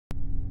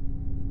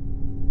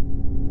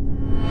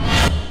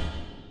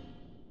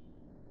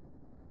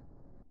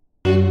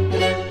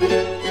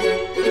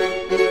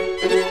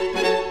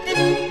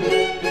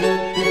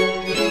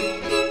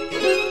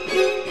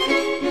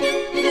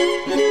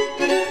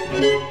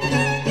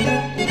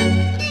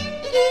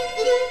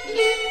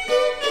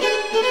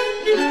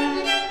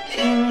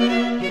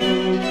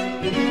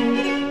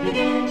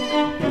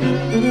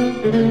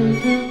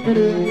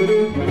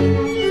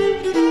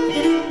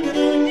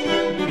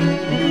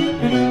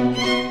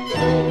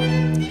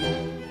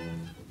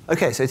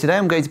Okay, so today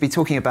I'm going to be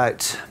talking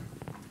about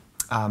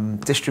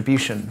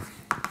distribution,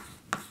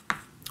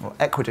 or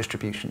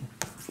equidistribution.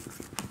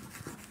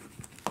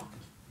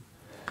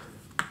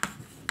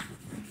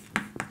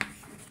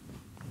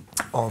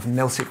 Of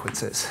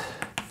nilsequences.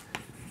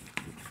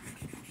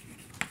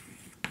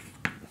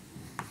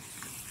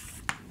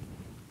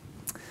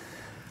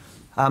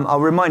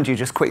 I'll remind you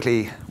just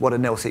quickly what a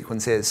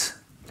nilsequence is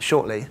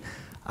shortly.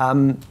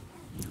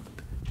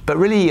 But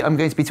really, I'm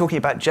going to be talking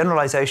about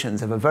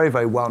generalizations of a very,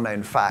 very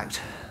well-known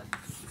fact.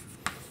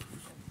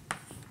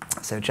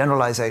 So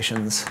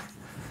generalizations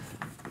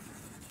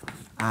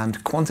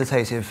and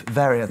quantitative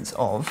variants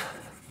of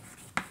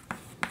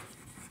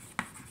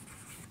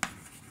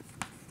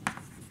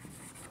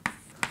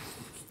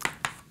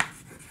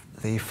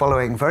the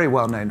following very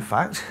well-known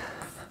fact,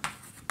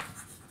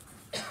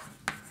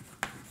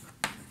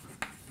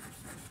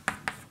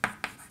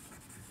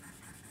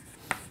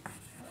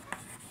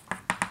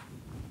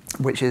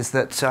 which is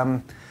that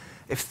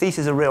if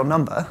theta is a real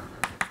number,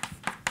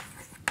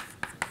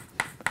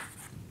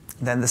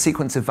 then the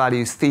sequence of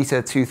values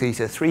theta, 2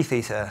 theta, 3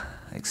 theta,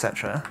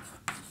 etc.,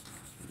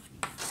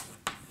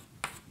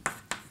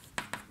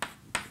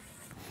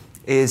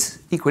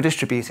 is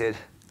equidistributed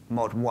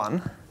mod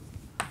 1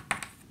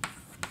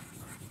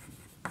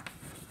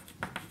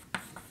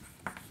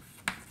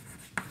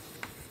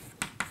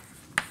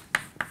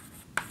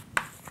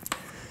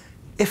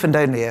 if and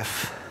only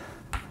if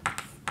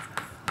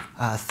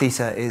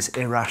theta is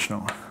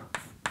irrational.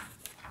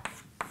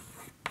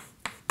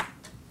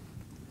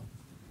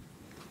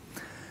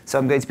 So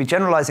I'm going to be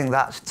generalizing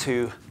that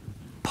to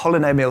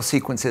polynomial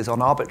sequences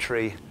on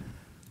arbitrary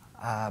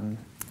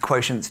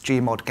quotients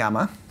g mod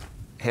gamma.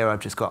 Here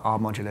I've just got r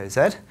modulo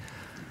z.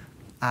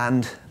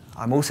 And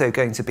I'm also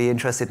going to be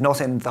interested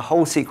not in the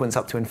whole sequence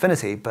up to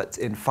infinity, but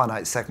in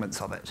finite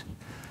segments of it.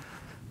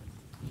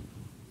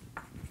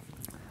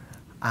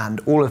 And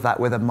all of that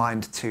with a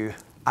mind to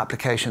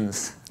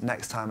applications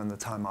next time and the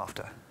time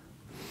after.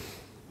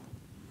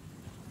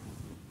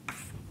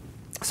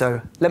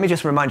 So let me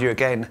just remind you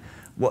again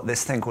what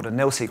this thing called a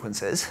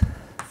nilsequence is.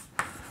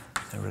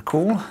 So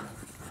recall,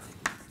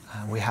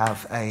 we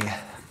have a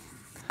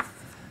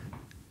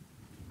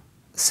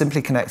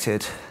simply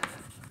connected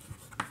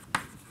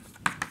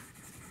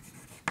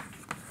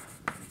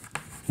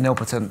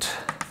nilpotent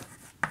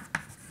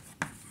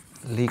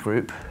Lie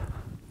group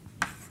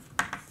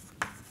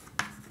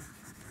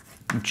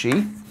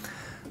G,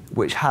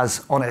 which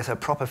has on it a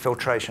proper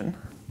filtration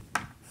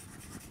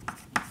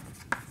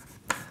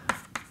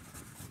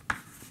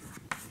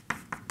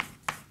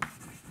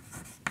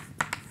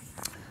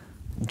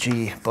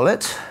G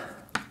bullet,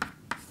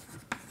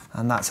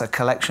 and that's a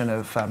collection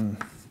of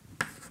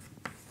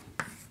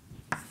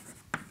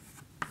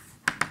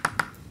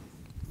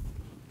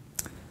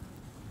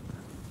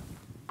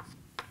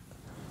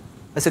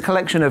it's a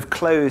collection of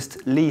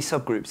closed Lie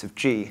subgroups of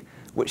G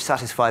which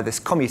satisfy this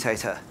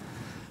commutator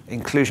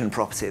inclusion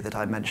property that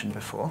I mentioned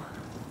before.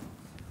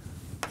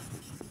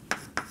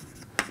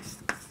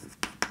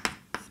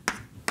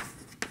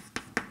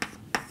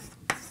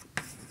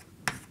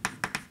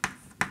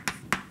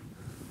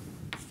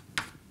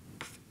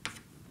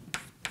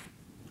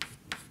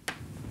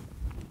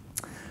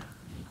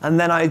 And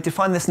then I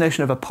define this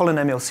notion of a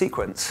polynomial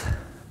sequence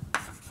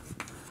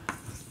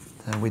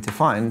that we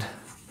defined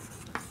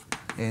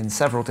in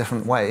several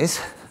different ways.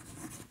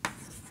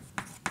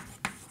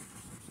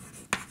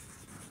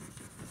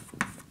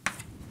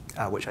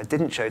 Which I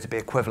didn't show to be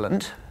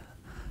equivalent,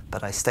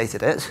 but I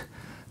stated it,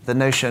 the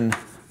notion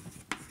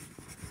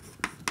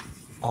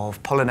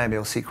of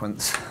polynomial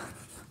sequence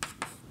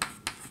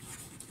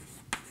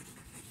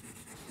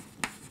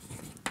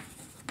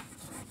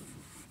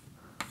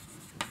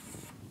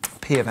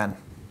P of n,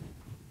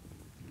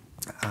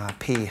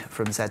 P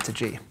from Z to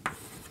G.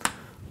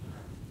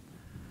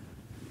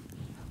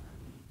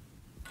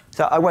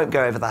 So I won't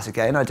go over that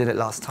again, I did it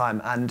last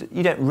time, and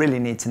you don't really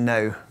need to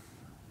know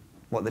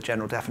what the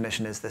general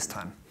definition is this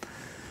time.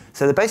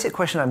 So the basic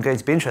question I'm going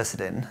to be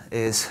interested in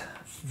is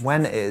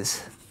when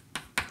is,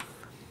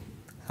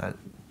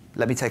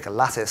 let me take a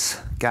lattice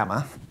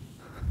gamma,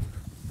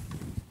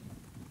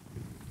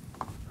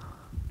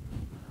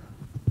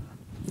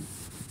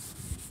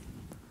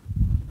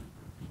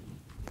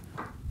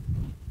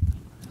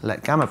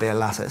 let gamma be a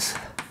lattice,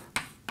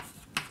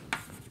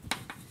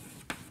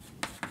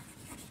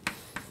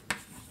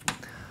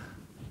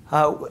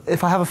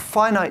 if I have a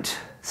finite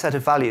set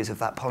of values of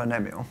that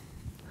polynomial,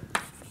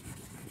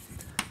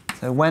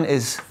 so when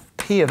is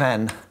P of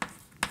n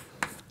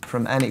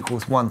from n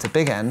equals 1 to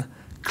big N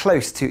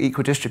close to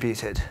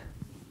equidistributed?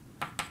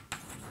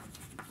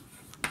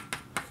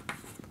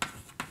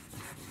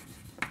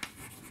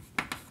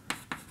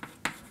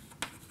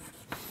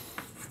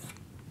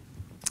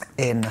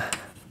 In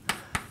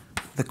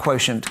the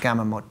quotient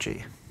gamma mod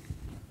G.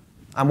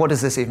 And what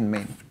does this even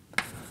mean?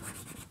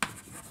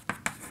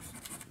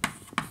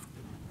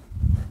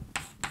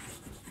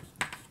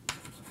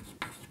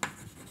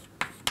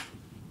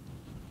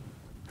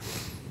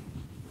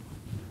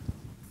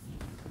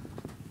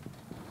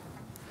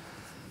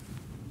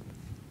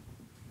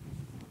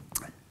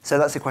 So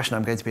that's the question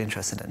I'm going to be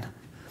interested in.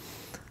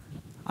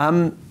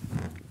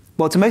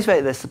 Well, to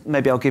motivate this,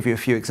 maybe I'll give you a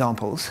few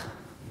examples.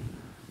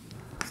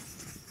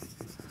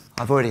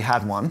 I've already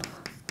had one.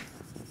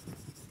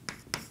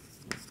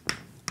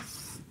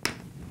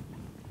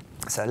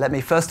 So let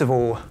me first of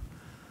all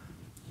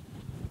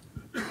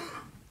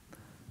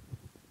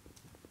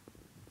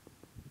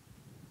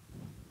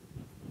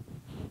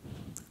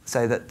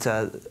say that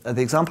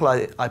the example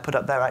I put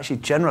up there actually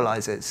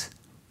generalizes.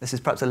 This is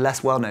perhaps a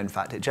less well-known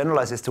fact. It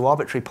generalizes to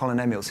arbitrary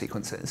polynomial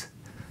sequences.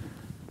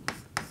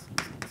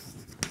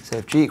 So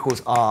if g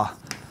equals r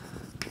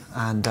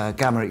and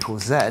gamma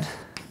equals z,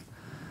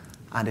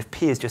 and if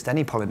p is just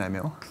any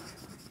polynomial,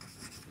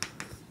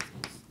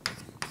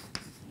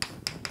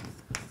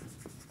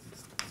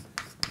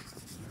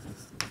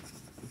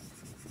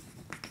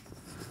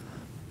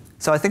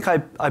 so I think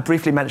I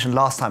briefly mentioned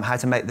last time how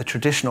to make the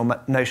traditional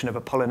notion of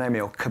a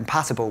polynomial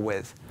compatible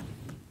with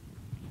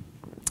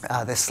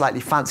this slightly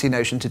fancy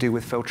notion to do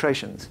with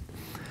filtrations.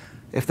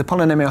 If the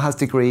polynomial has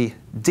degree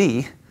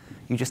d,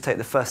 you just take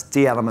the first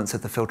d elements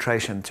of the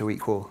filtration to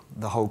equal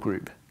the whole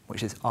group,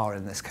 which is r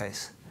in this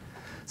case.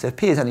 So if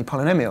p is any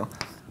polynomial,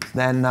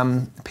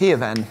 then p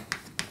of n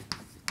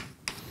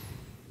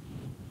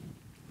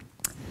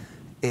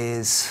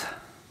is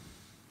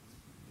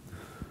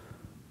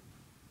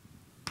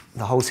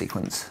the whole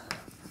sequence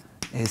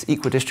is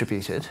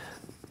equidistributed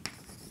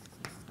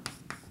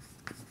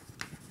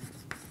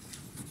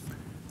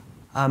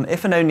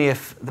if and only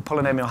if the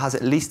polynomial has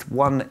at least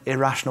one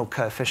irrational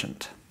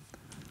coefficient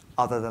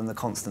other than the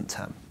constant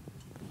term.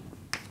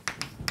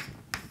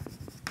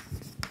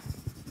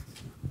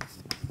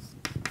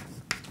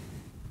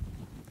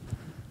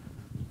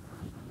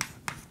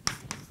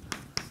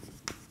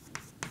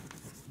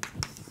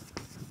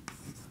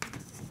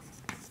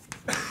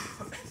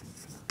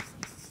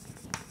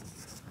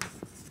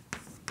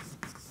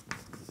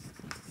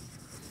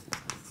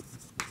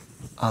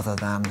 Other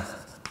than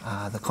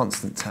the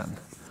constant term.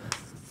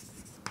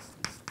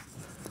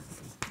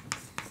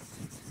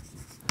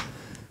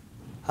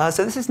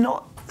 So this is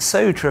not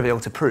so trivial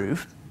to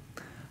prove.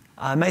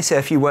 I may say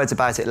a few words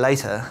about it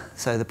later.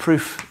 So the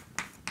proof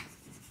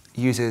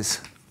uses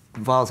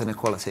Weil's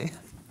inequality,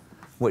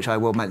 which I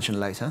will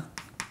mention later.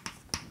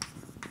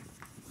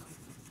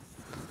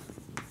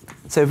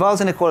 So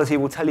Weil's inequality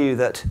will tell you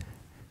that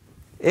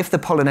if the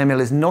polynomial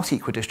is not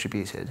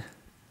equidistributed,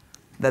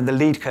 then the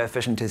lead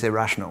coefficient is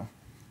irrational.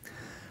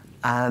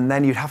 And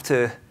then you'd have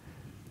to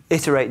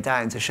iterate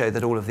down to show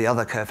that all of the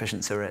other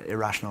coefficients are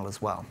irrational as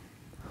well.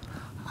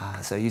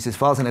 So it uses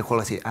Weil's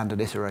inequality and an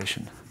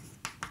iteration.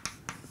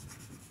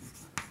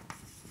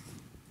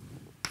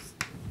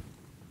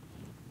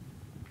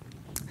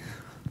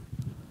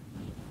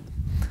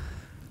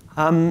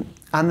 And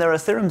there are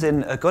theorems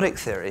in ergodic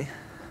theory.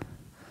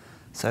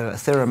 So a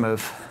theorem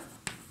of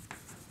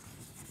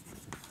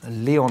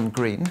Leon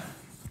Green,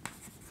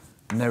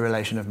 no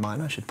relation of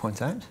mine, I should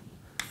point out.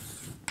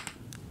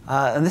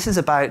 And this is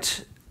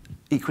about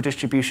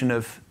equidistribution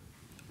of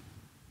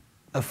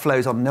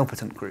flows on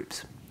nilpotent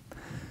groups.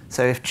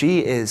 So if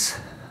G is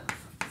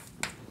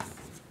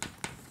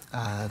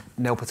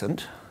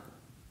nilpotent,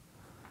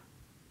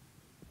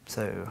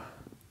 so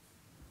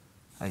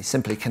I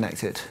simply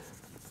connect it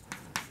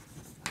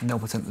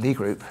nilpotent Lie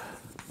group,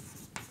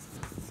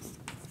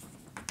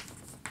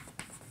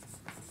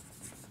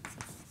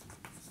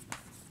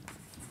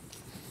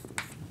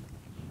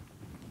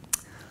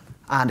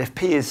 and if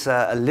P is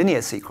a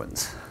linear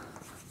sequence,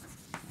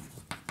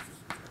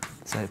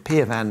 so P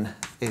of n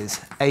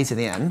is a to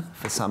the n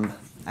for some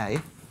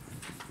a,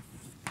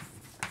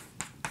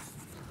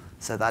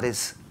 so that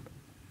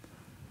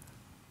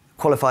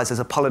qualifies as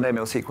a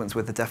polynomial sequence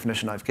with the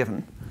definition I've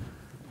given,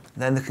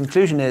 then the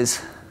conclusion is,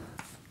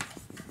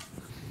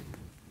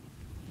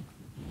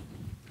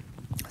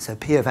 so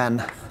P of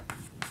n,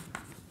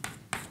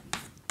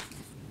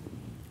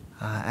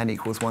 n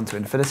equals 1 to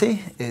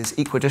infinity, is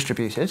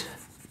equidistributed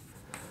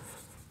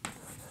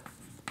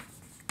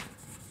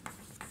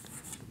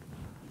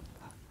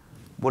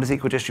What does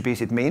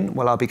equidistributed mean?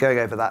 Well, I'll be going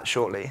over that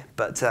shortly,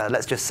 but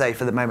let's just say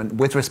for the moment,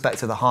 with respect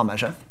to the Haar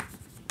measure,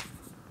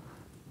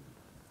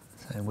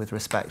 so with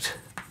respect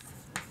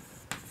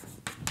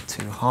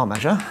to Haar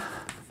measure,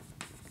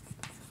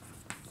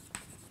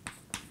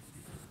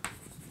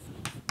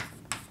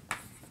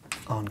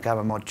 on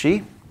gamma mod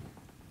G,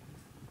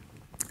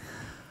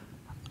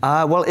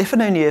 well, if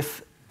and only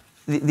if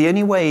the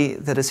only way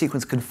that a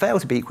sequence can fail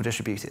to be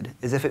equidistributed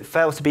is if it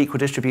fails to be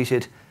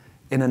equidistributed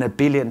in an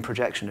abelian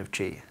projection of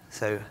G.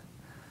 So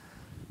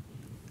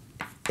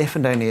if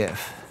and only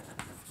if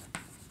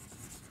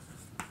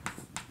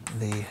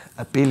the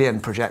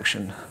abelian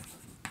projection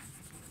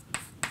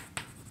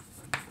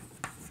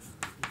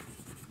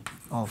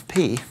of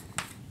P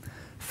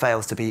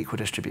fails to be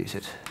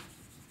equidistributed.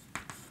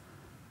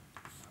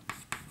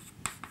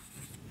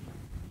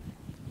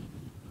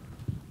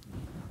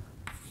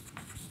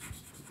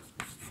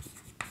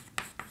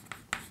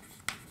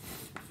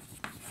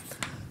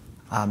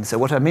 So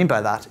what I mean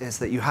by that is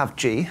that you have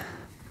G,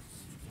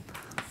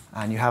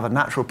 and you have a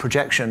natural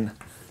projection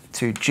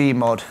to G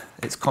mod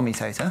its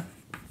commutator.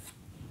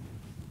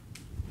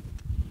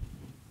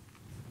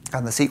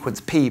 And the sequence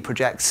P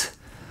projects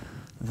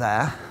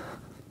there.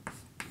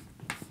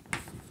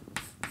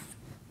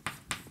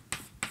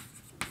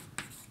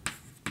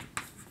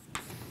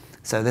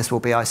 So this will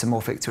be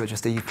isomorphic to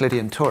just a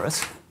Euclidean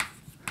torus.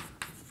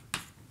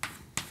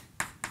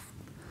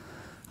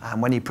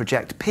 And when you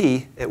project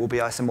P, it will be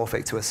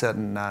isomorphic to a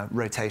certain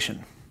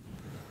rotation.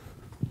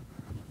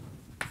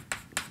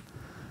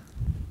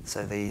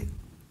 So the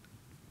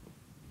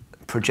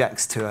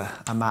projects to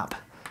a map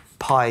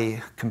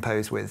pi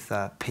composed with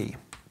P.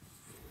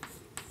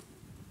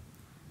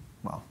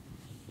 Well,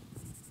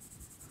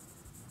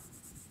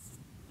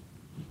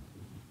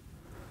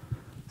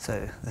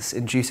 so this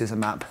induces a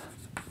map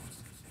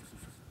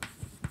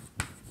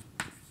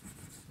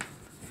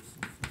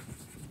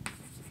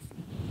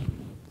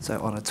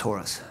on a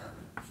torus.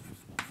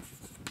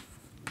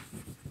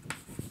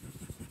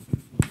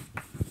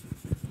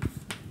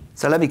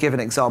 So let me give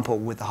an example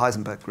with the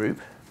Heisenberg group.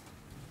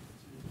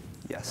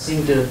 Yes.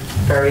 Seeing the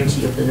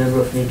variety of the number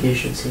of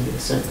negations in the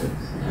sentence.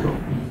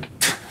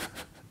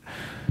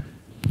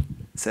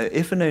 So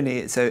if and only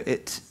it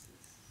is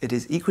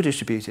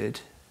equidistributed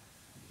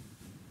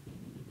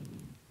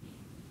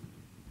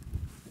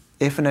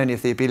if and only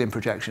if the abelian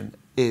projection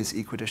is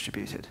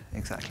equidistributed.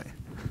 Exactly.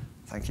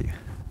 Thank you.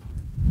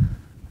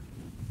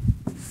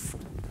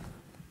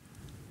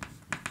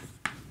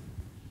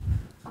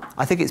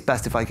 I think it's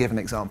best if I give an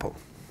example.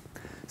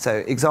 So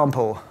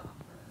example,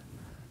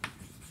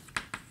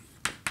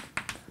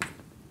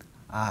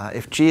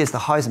 if G is the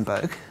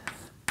Heisenberg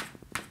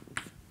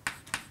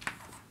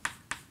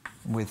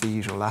with the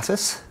usual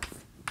lattice,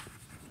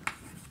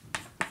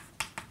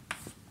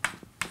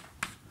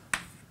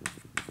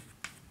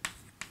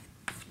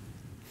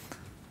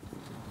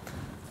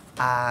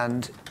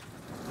 and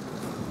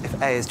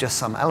if A is just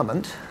some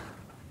element,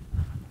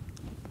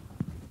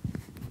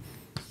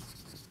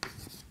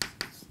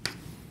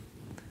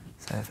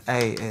 so if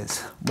A is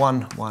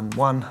 1, 1,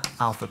 1,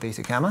 alpha,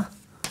 beta, gamma,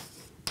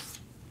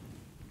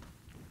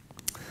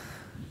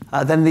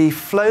 then the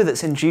flow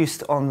that's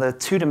induced on the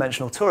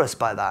two-dimensional torus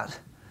by that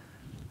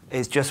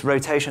is just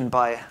rotation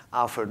by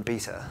alpha and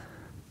beta.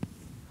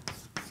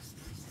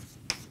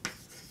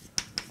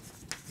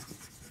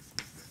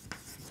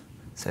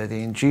 So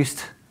the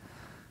induced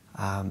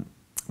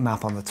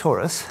map on the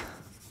torus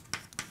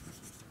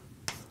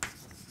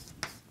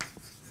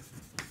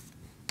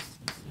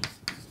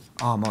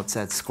R mod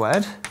z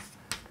squared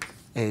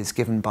is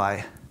given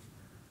by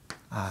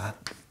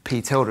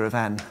p tilde of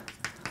n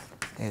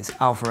is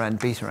alpha n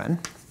beta n.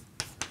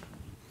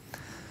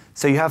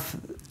 So you have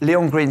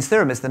Leon-Green's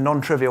theorem is the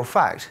non-trivial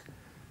fact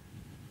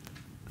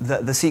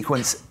that the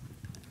sequence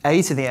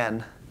a to the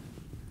n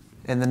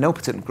in the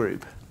nilpotent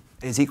group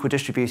is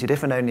equidistributed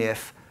if and only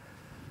if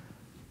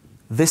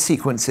this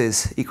sequence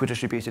is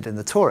equidistributed in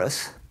the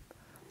torus,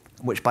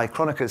 which by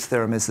Kroneker's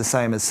theorem is the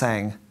same as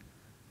saying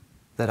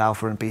that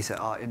alpha and beta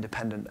are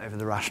independent over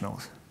the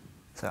rationals.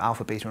 So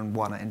alpha, beta, and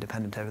 1 are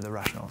independent over the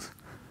rationals.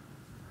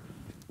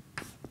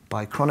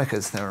 By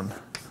Kroneker's theorem,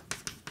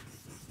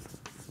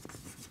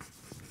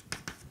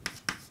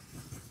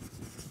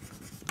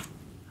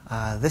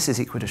 this is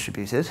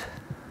equidistributed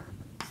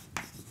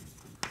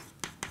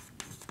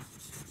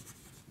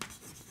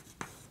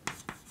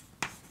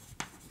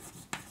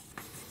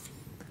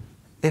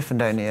if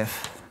and only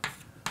if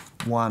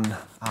 1,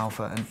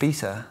 alpha, and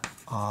beta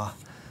are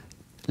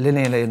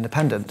linearly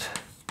independent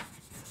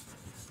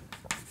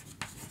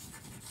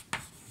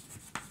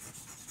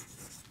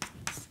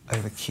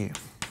over Q.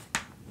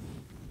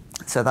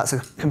 So that's a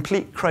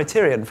complete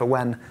criterion for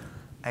when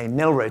a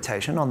nil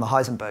rotation on the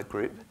Heisenberg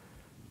group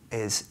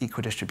is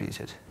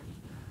equidistributed.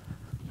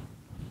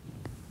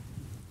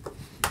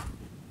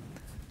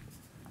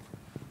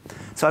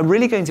 So I'm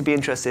really going to be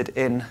interested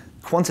in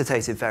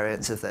quantitative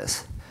variants of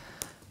this.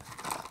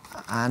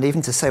 And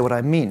even to say what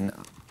I mean,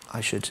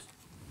 I should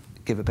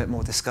give a bit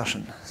more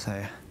discussion.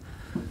 So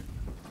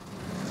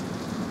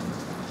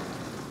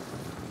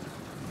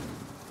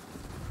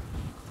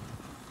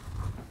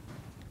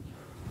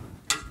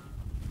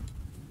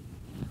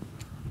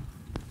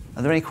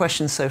are there any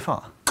questions so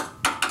far?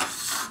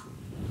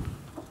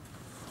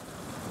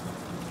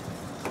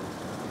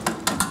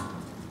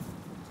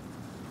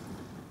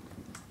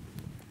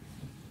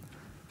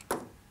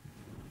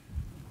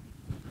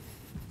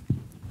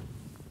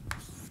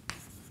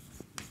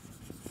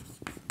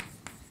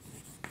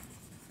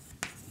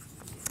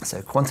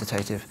 So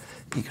quantitative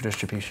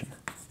equidistribution.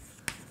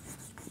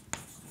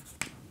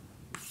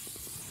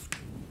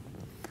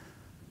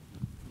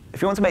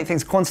 If you want to make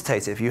things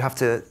quantitative, you have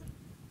to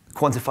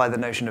quantify the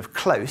notion of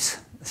close.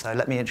 So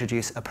let me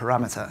introduce a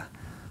parameter.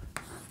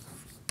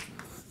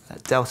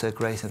 Let delta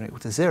greater than or equal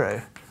to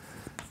 0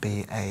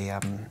 be a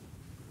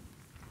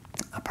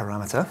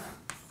parameter.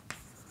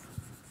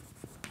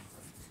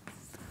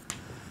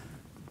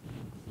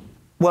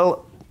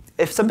 Well,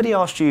 if somebody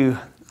asked you,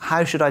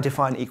 how should I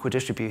define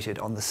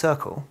equidistributed on the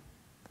circle?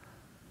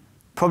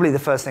 Probably the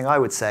first thing I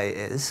would say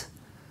is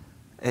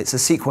it's a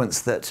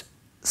sequence that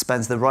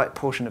spends the right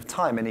portion of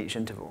time in each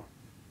interval.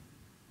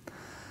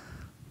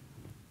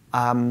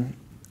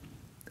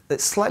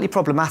 It's slightly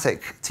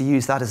problematic to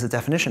use that as a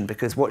definition,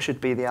 because what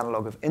should be the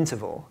analog of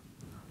interval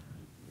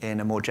in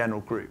a more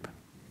general group?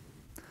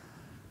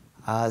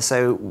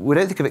 So we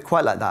don't think of it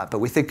quite like that, but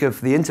we think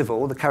of the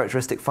interval, the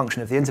characteristic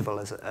function of the interval,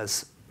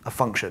 as a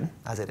function,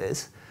 as it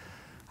is.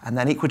 And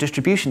then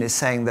equidistribution is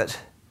saying that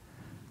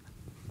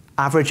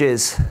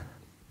averages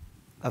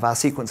of our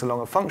sequence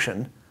along a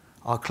function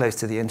are close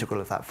to the integral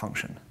of that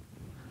function.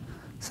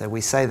 So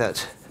we say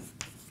that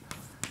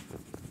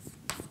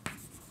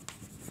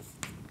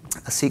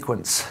a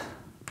sequence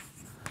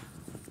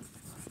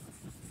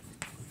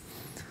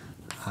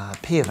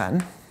P of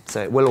n,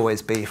 so it will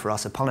always be for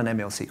us a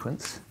polynomial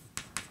sequence,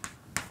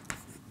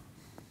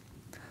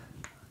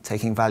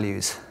 taking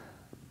values,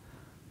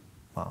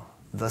 well,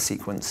 the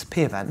sequence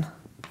P of n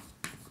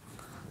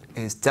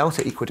is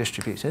delta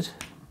equidistributed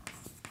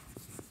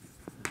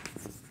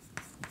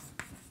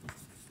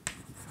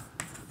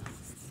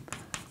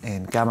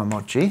in gamma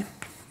mod g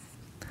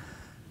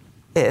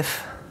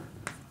if,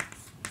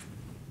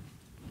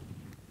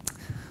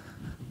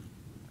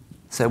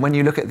 so when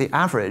you look at the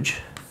average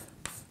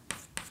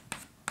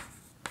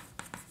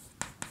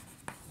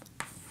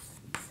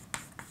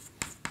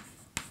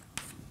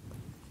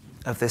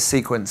of this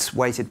sequence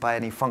weighted by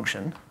any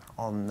function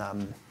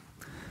on,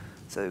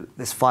 so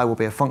this phi will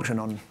be a function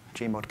on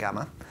g mod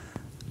gamma,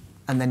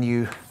 and then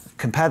you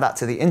compare that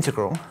to the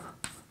integral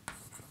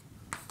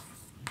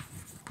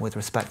with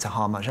respect to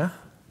Haar measure,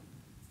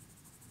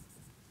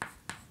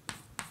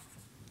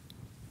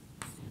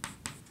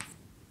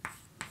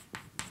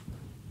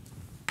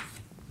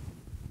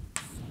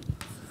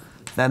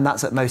 then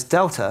that's at most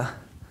delta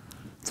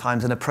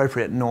times an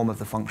appropriate norm of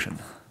the function.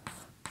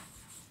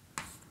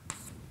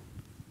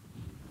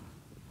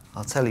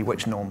 I'll tell you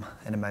which norm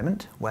in a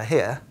moment, where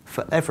here,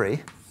 for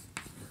every,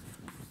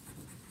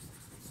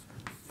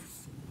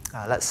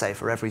 let's say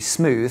for every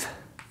smooth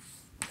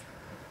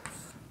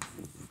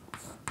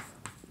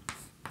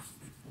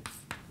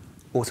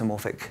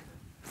automorphic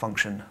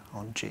function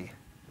on G.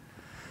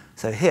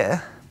 So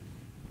here,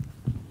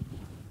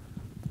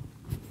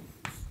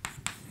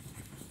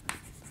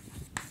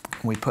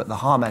 we put the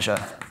Haar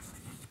measure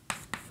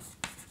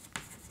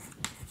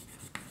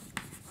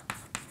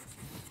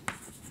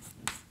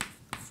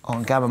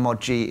on gamma mod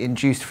G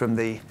induced from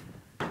the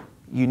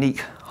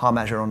unique Haar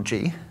measure on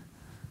G.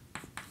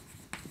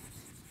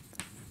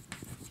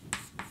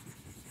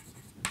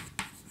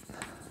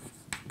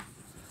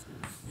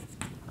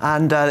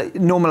 And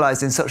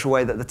normalized in such a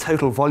way that the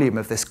total volume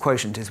of this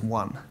quotient is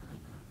 1.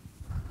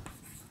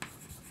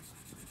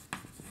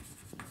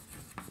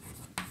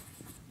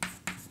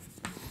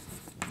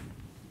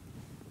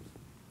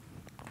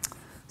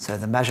 So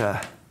the measure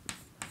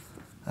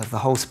of the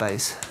whole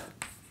space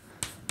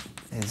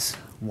is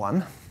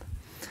 1.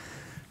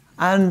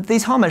 And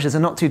these Haar measures are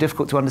not too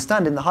difficult to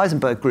understand. In the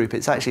Heisenberg group,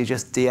 it's actually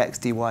just dx,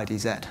 dy,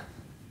 dz.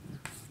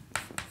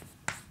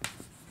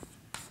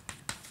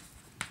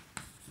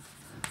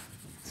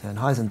 So in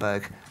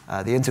Heisenberg,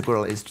 the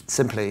integral is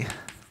simply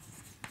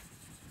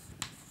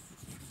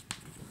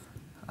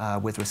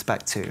with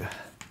respect to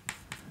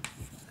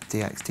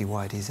dx, dy,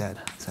 dz.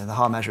 So the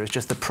Haar measure is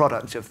just the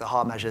product of the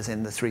Haar measures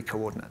in the 3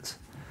 coordinates.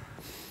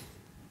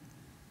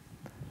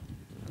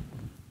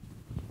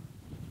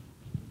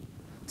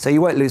 So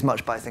you won't lose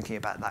much by thinking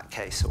about that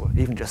case, or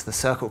even just the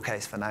circle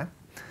case for now.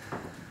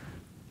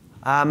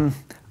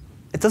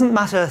 It doesn't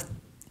matter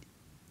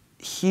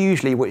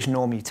hugely which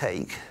norm you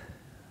take.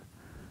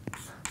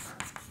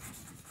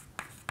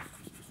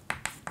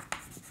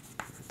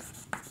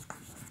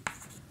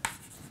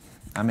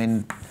 I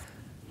mean,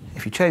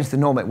 if you change the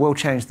norm, it will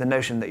change the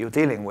notion that you're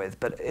dealing with,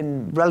 but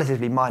in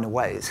relatively minor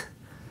ways.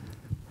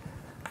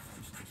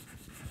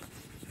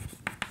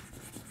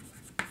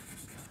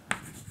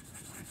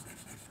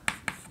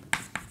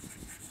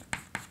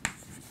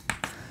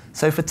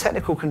 So for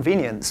technical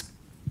convenience,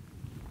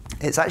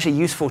 it's actually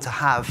useful to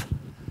have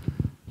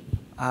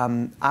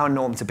our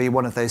norm to be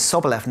one of those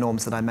Sobolev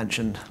norms that I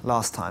mentioned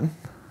last time.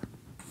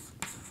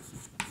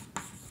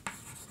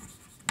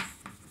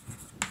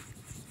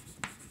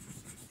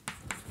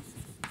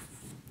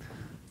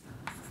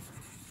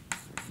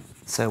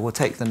 So we'll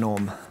take the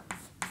norm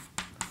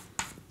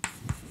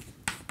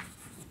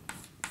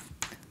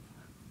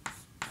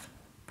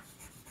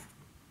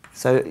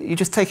so you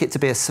just take it to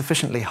be a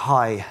sufficiently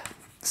high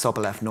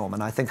Sobolev norm,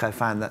 and I think I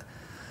found that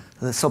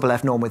the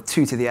Sobolev norm with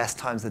 2 to the s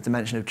times the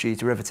dimension of G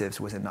derivatives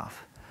was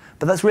enough.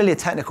 But that's really a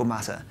technical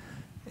matter.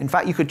 In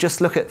fact, you could just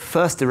look at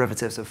first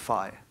derivatives of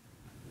phi.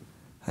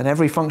 And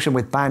every function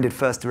with bounded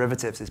first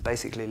derivatives is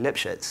basically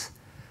Lipschitz.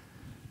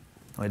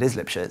 Or it is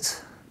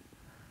Lipschitz.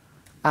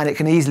 And it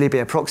can easily be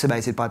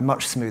approximated by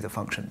much smoother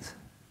functions.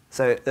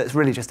 So that's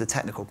really just a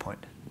technical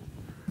point.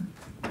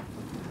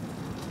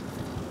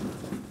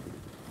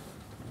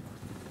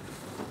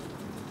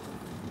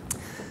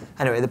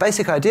 Anyway, the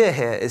basic idea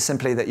here is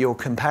simply that you're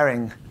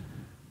comparing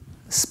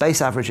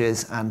space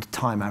averages and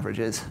time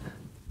averages.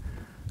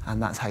 And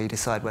that's how you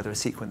decide whether a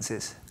sequence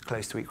is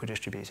close to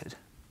equidistributed.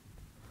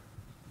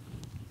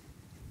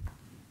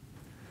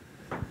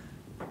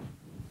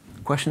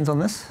 Questions on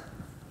this?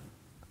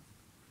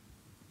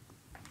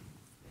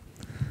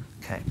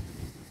 Okay.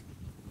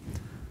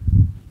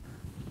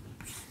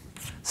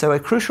 So a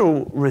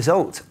crucial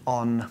result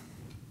on,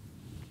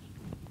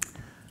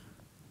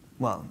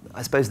 well,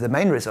 I suppose the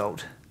main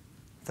result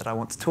that I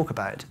want to talk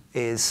about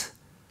is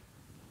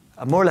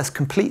a more or less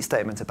complete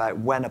statement about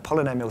when a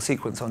polynomial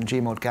sequence on G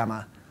mod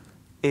gamma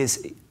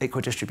is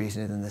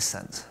equidistributed in this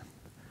sense.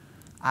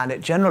 And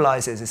it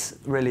generalizes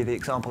really the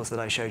examples that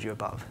I showed you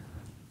above.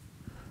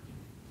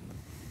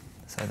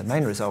 So the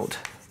main result,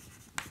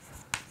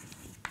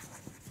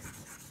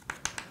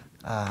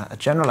 a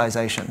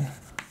generalization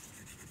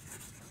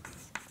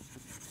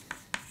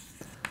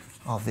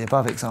of the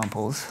above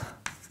examples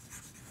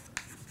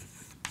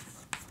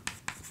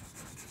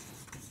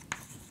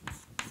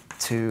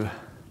to,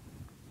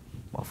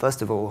 well,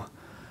 first of all,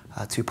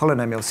 to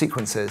polynomial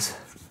sequences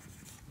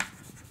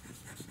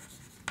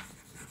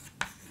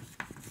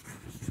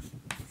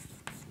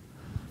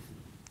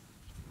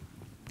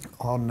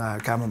on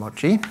gamma mod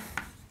G.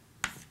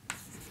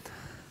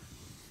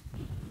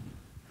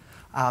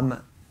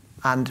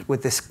 And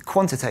with this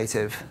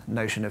quantitative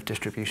notion of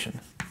distribution.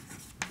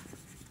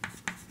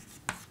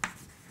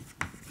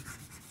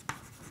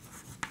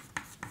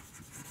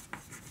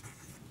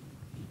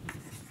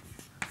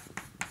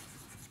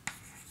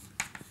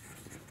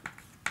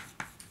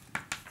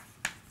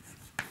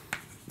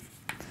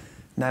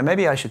 Now,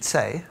 maybe I should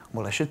say,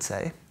 well, I should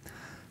say,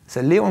 so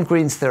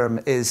Leon-Green's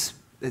theorem it's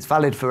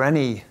valid for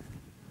any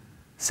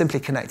simply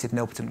connected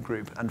nilpotent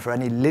group and for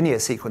any linear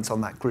sequence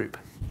on that group.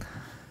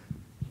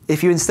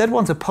 If you instead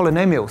want a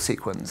polynomial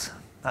sequence,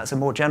 that's a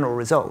more general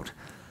result.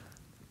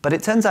 But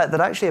it turns out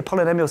that actually a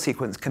polynomial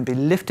sequence can be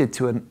lifted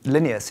to a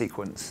linear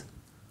sequence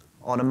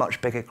on a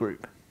much bigger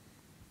group.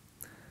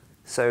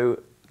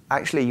 So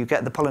actually you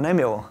get the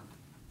polynomial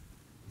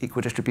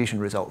equidistribution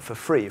result for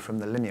free from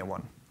the linear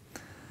one.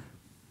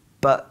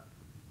 But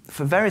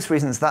for various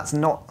reasons, that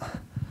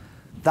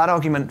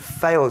argument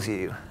fails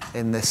you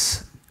in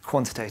this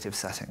quantitative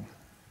setting.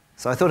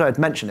 So I thought I'd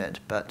mention it,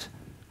 but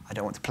I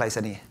don't want to place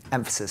any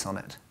emphasis on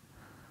it.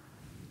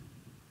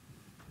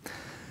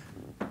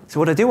 So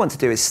what I do want to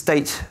do is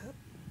state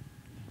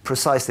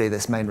precisely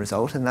this main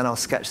result, and then I'll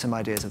sketch some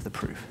ideas of the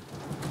proof.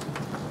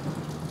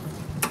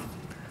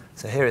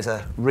 So here is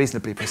a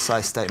reasonably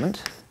precise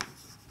statement.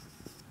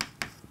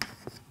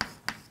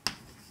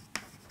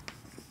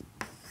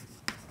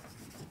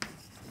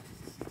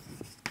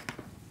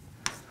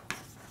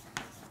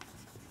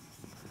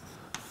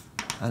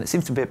 And it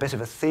seems to be a bit of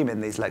a theme in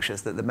these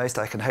lectures that the most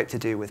I can hope to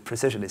do with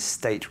precision is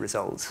state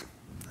results.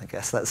 I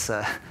guess that's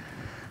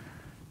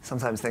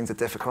sometimes things are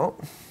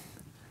difficult.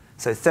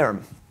 So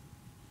theorem.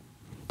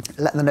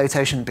 Let the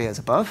notation be as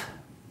above.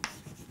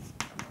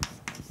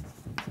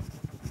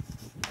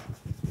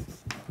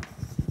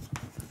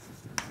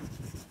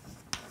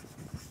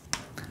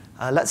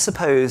 Let's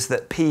suppose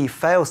that P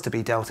fails to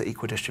be delta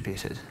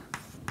equidistributed.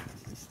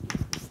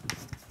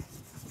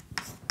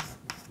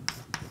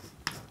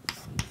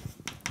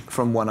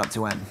 From 1 up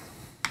to n.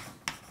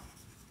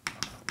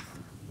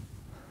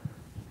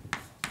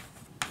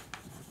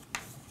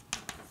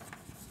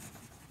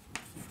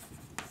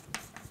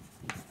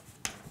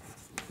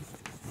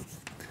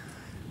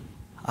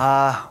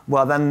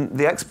 Well, then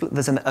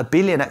there's an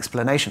abelian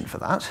explanation for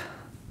that.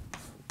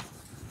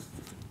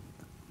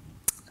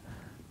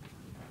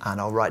 And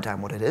I'll write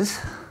down what it is.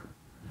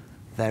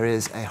 There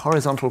is a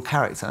horizontal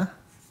character.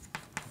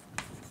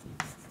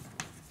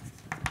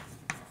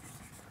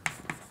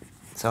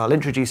 So I'll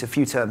introduce a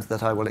few terms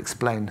that I will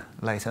explain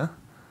later.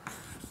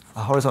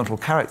 A horizontal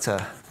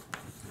character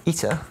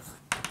eta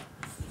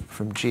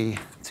from G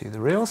to the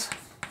reals,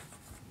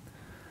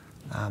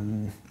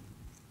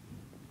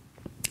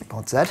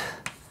 mod Z,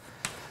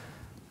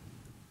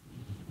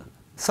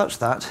 such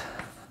that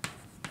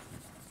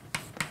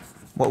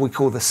what we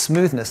call the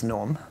smoothness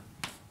norm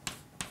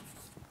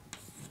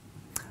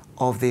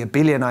of the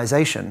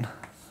abelianization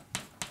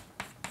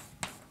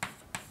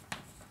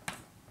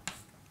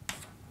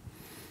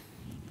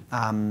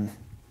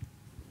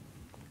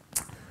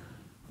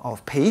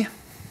of P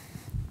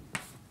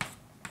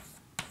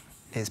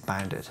is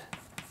bounded.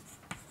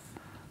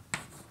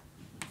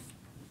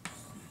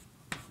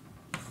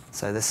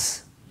 So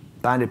this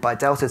bounded by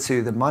delta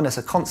to the minus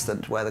a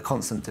constant, where the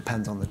constant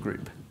depends on the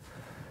group.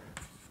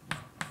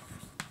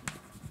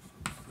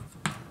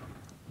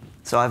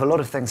 So I have a lot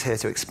of things here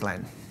to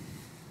explain.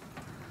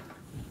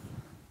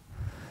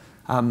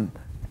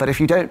 But if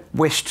you don't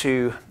wish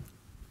to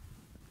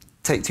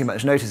take too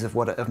much notice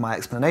of my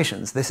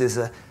explanations, this is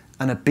an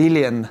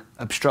abelian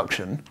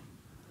obstruction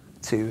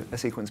to a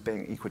sequence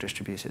being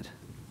equidistributed.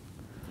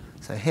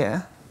 So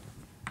here,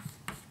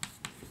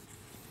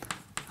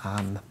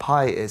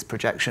 pi is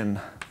projection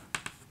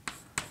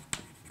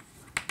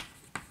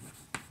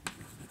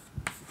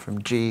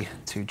from G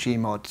to G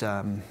mod.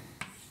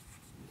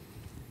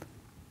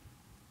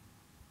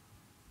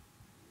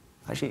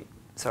 Actually,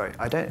 sorry,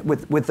 I don't.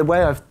 With the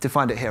way I've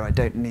defined it here, I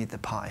don't need the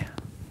pi.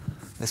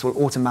 This will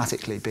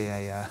automatically be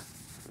a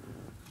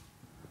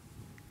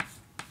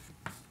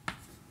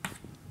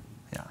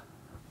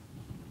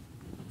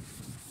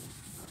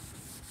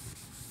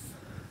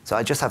So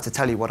I just have to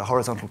tell you what a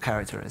horizontal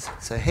character is.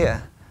 So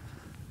here,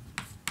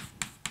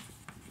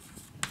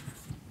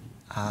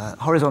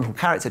 horizontal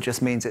character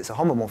just means it's a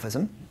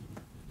homomorphism.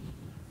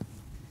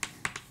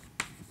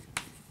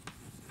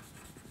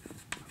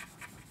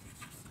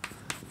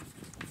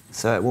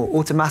 So it will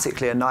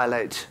automatically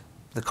annihilate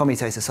the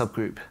commutator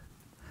subgroup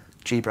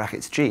G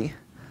brackets G,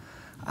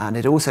 and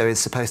it also is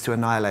supposed to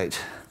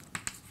annihilate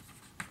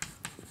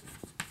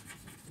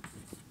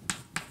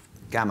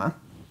gamma.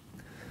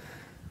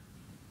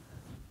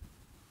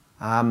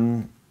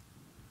 And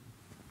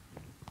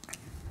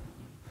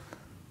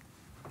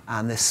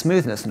this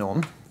smoothness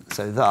norm,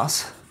 so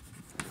thus,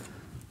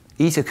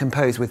 eta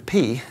composed with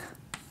P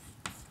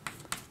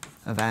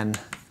of n,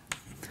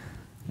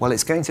 well,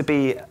 it's going to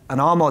be an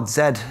R mod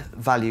Z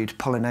valued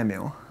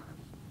polynomial.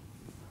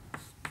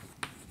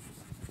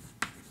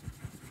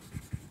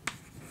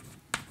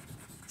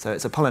 So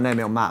it's a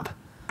polynomial map,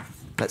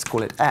 let's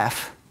call it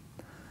F,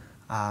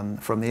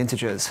 from the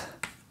integers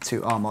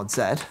to R mod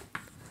Z.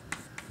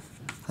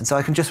 And so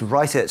I can just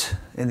write it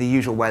in the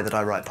usual way that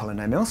I write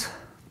polynomials.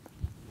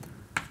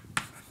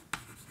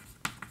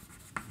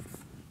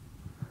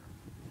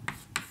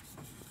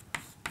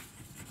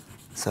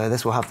 So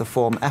this will have the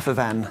form f of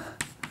n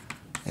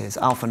is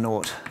alpha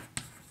naught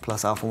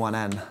plus alpha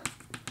 1n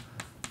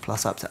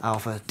plus up to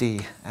alpha d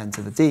n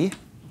to the d.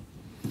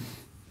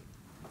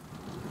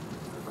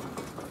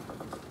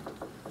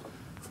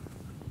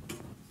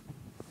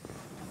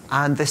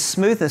 And this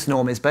smoothness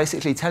norm is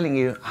basically telling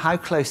you how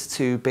close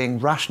to being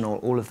rational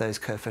all of those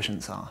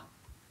coefficients are.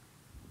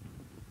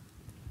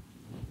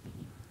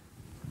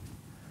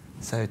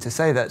 So to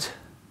say that,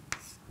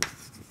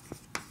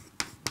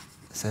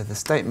 so the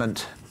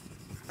statement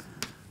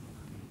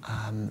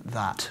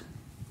that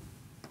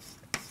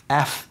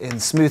f in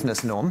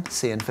smoothness norm,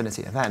 C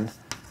infinity of n,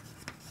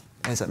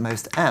 is at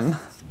most m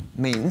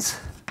means,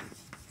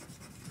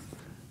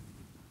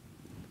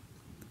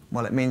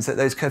 well, it means that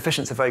those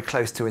coefficients are very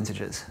close to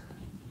integers.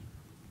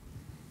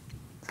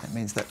 So it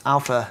means that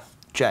alpha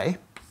j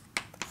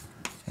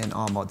in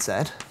R mod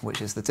z,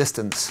 which is the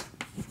distance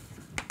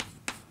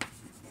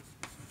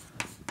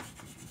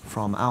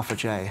from alpha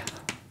j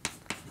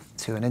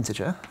to an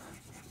integer,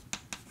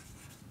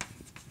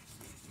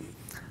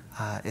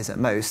 is at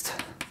most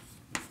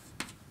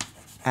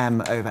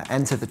m over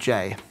n to the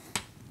j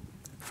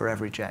for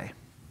every j.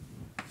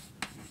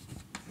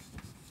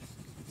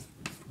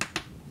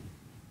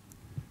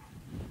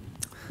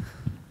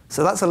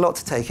 So that's a lot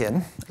to take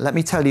in. Let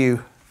me tell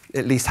you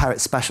at least how it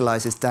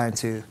specializes down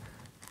to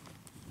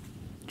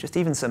just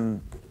even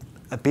some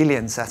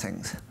abelian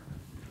settings.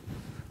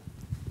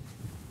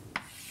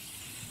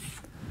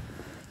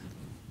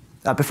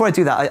 Before I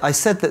do that, I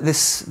said that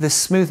this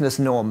smoothness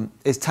norm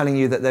is telling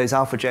you that those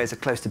alpha j's are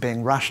close to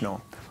being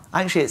rational.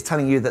 Actually, it's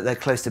telling you that they're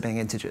close to being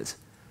integers.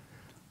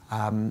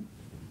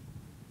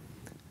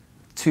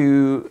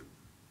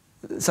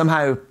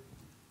 Somehow,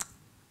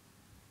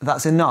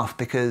 that's enough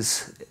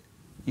because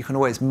you can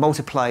always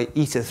multiply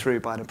eta through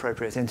by an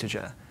appropriate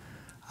integer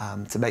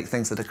to make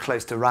things that are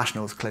close to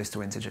rationals close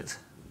to integers.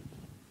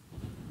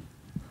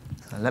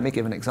 So let me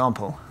give an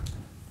example.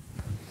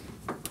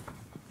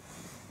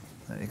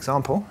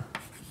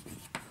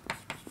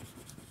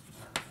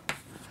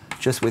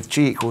 Just with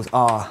g equals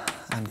r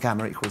and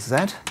gamma equals z.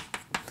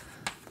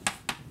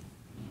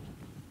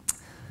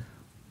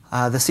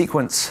 The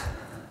sequence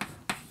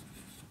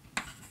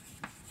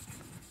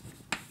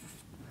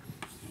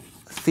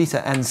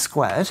theta n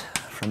squared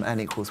from n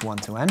equals 1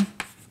 to n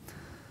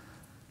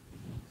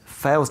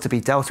fails to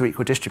be delta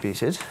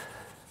equidistributed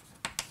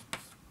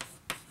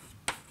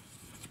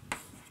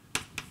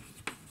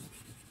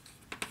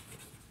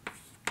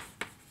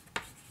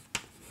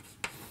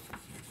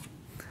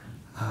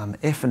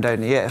if and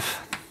only if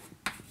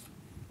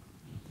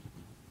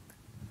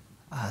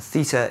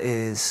theta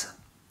is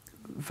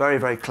very,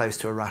 very close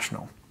to a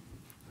rational.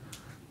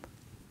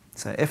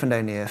 So if and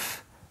only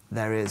if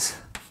there is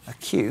a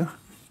q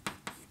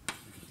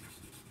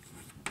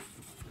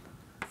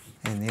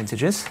in the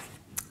integers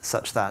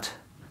such that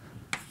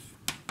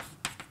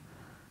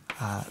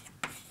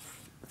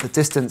the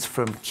distance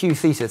from q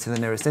theta to the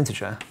nearest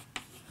integer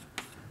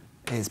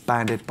is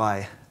bounded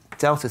by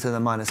delta to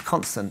the minus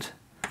constant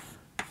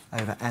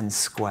over n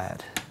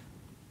squared.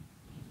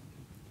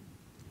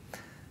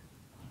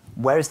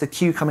 Where is the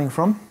q coming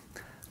from?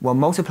 Well,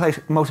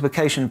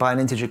 multiplication by an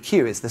integer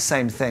q is the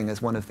same thing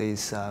as one of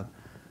these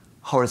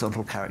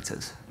horizontal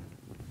characters.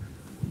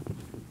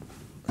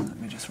 Let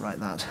me just write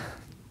that.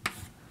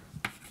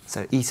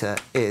 So eta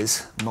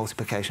is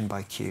multiplication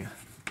by q.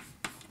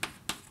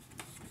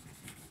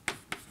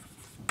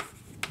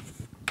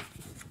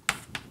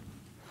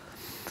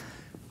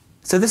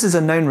 So this is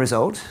a known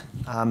result.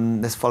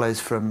 This follows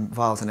from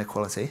Weil's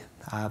inequality.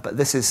 But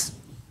this is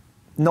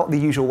not the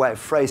usual way of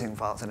phrasing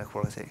Weil's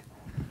inequality.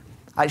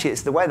 Actually,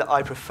 it's the way that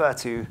I prefer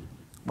to,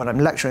 when I'm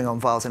lecturing on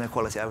Weil's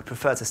inequality, I would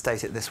prefer to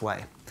state it this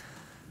way.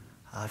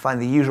 I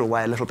find the usual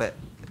way a little bit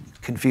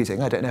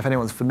confusing. I don't know if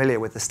anyone's familiar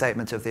with the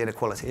statement of the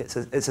inequality. It's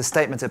a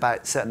statement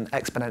about certain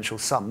exponential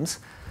sums.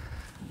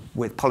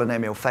 with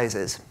polynomial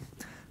phases.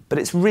 But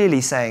it's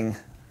really saying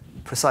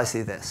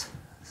precisely this.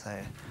 So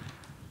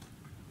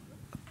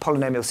a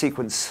polynomial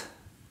sequence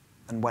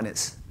and when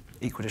it's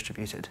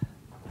equidistributed.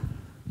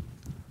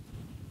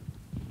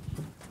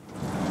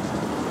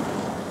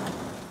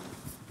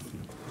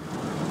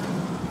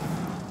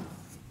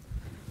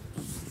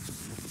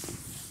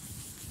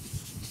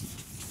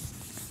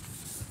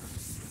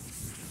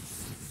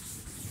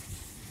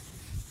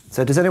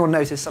 So does anyone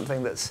notice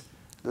something that's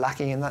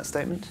lacking in that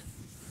statement?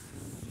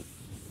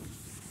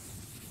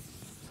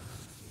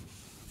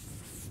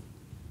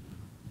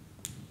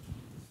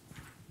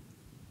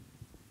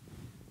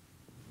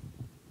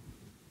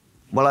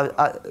 Well,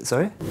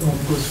 sorry?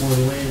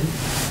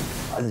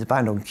 It's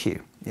bound on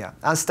Q, yeah.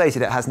 As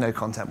stated, it has no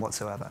content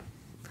whatsoever,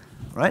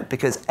 right?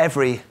 Because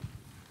every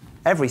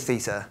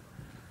theta,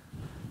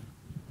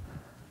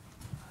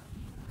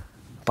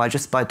 by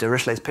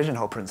Dirichlet's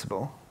pigeonhole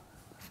principle,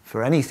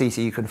 for any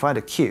theta you can find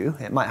a Q,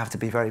 it might have to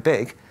be very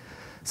big,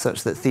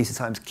 such that theta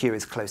times Q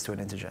is close to an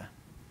integer.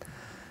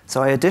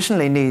 So I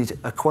additionally need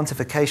a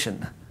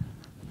quantification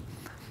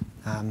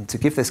to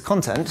give this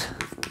content.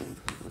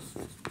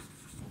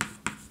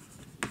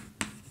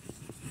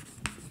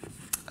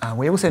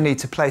 We also need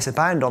to place a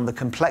bound on the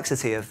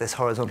complexity of this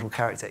horizontal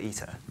character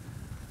eta.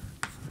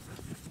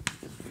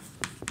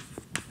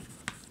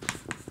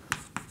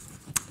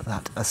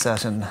 That a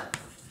certain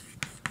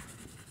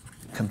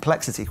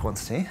complexity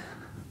quantity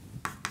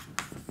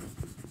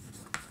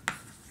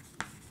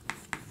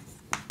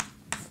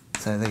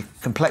so the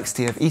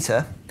complexity of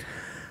eta.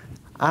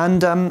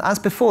 And as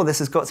before, this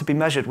has got to be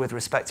measured with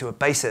respect to a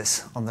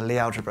basis on the Lie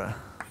algebra,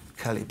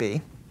 curly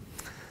B,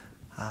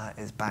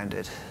 is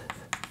bounded.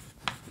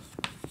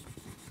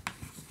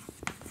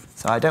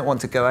 So I don't want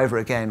to go over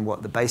again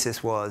what the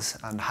basis was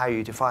and how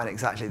you define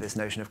exactly this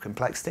notion of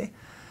complexity.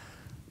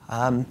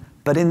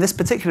 But in this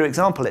particular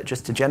example, it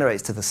just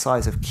degenerates to the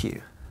size of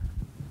Q.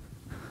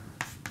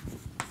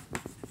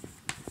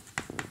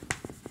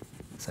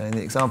 So in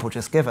the example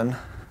just given,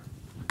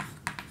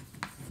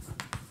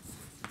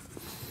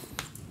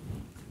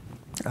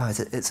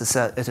 it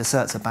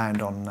asserts a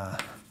bound on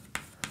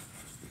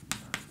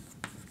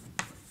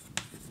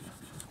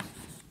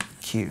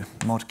Q,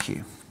 mod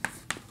Q.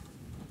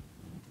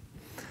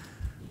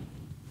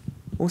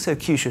 Also,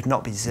 Q should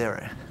not be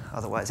 0.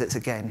 Otherwise, it's,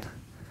 again,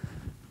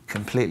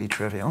 completely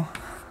trivial.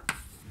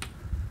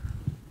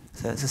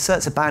 So it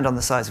asserts a bound on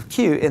the size of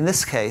Q. In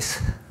this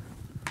case,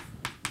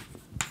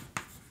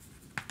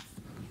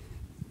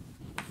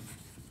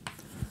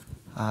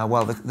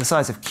 well, the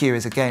size of Q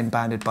is, again,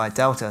 bounded by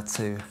delta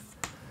to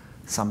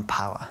some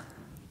power.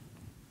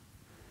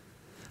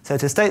 So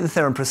to state the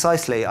theorem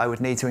precisely, I would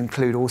need to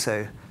include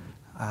also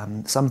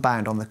some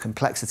bound on the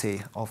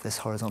complexity of this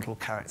horizontal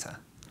character.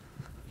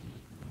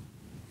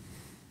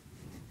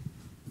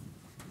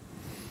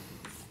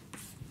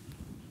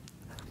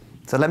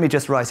 So let me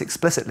just write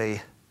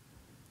explicitly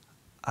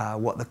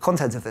what the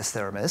content of this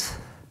theorem is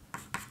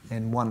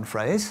in one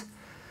phrase.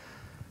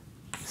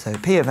 So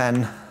P of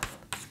n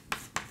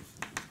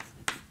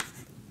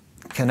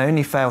can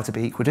only fail to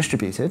be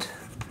equidistributed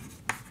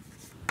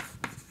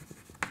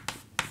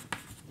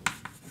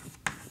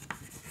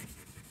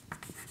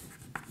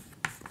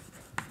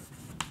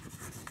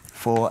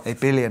for a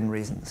billion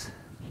reasons.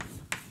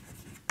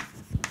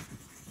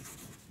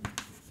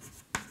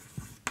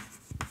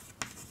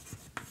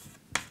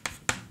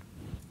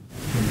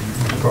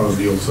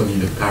 Probably also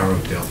need a power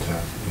of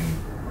delta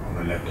on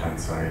the left-hand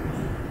side,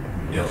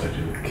 delta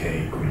to the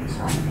k equals.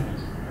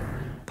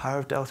 Power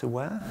of delta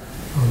where?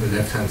 On the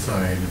left-hand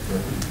side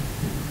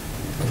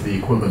of the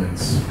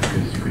equivalence,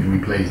 because you could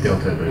replace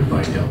delta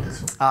by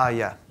delta. Ah,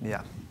 yeah,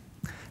 yeah.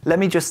 Let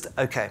me just,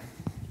 OK,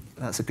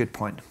 that's a good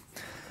point.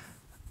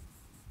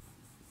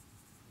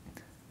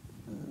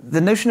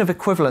 The notion of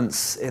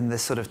equivalence in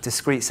this sort of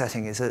discrete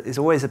setting is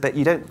always a bit,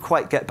 you don't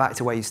quite get back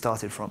to where you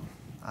started from.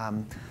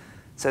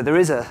 So there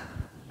is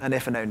an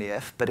if and only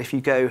if, but if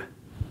you go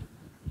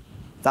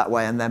that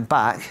way and then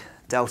back,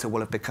 delta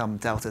will have become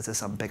delta to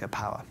some bigger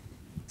power.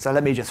 So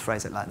let me just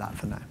phrase it like that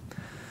for now.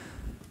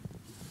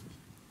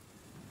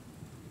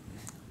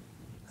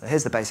 So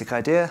here's the basic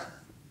idea.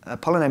 A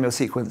polynomial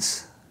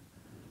sequence,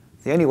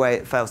 the only way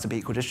it fails to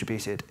be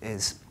equidistributed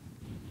is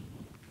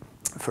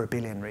for a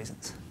billion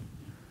reasons.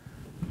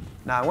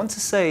 Now I want to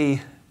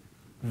say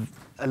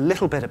a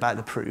little bit about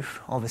the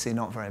proof, obviously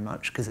not very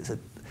much, because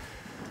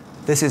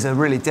this is a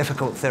really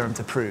difficult theorem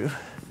to prove.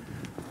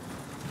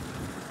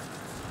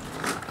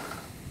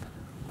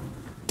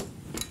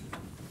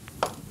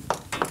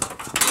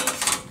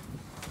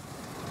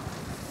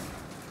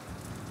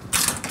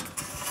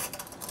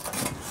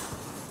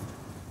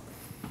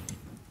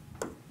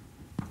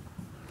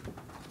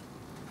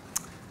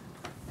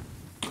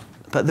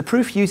 But the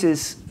proof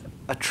uses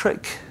a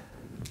trick,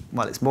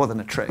 well, it's more than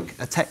a trick,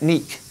 a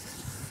technique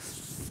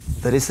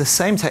that is the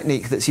same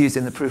technique that's used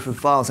in the proof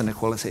of Weil's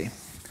inequality.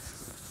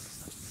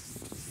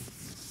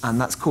 And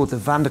that's called the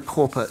van der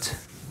Corput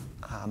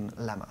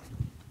lemma.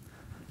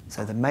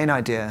 So the main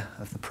idea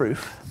of the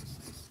proof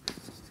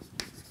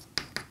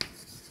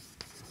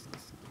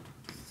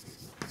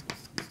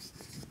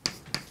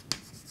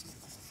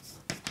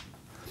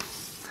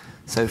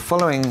So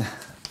following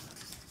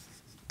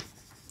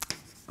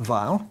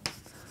Weil,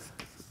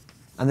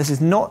 and this is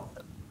not,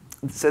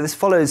 so this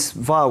follows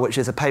Weil, which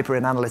is a paper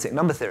in analytic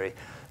number theory.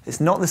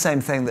 It's not the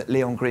same thing that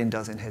Leon Green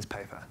does in his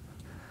paper.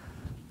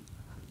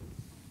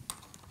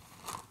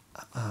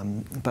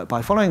 But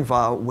by following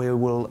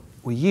Weil,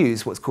 we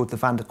use what's called the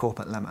van der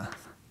Korpert lemma.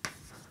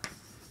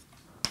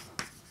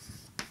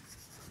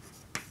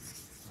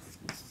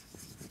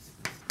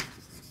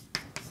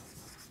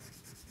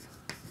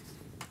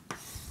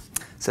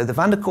 So the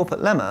van der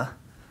Korpert lemma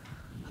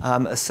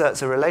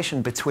asserts a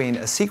relation between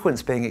a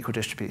sequence being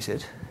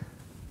equidistributed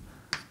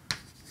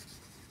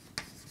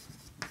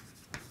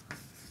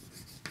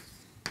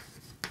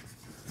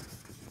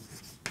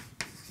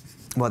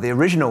well, the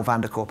original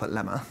van der Korpert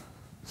lemma,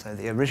 so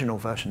the original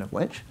version of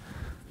which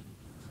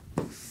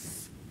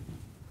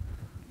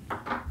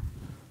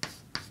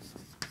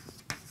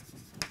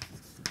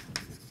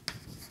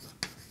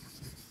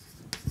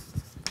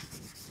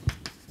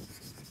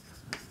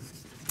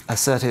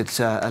asserted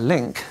a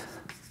link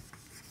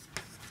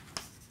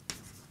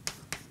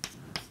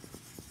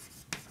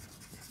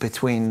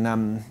between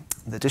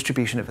the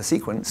distribution of a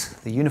sequence,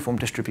 the uniform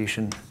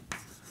distribution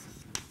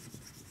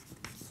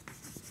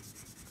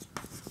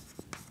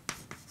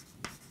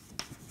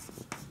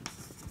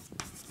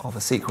of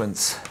a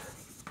sequence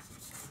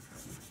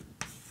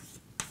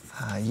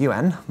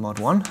un mod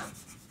 1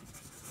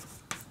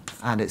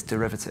 and its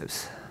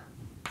derivatives.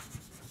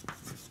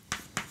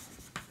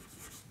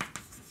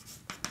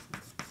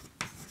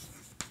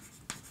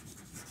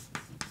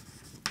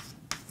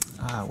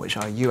 Which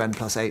are un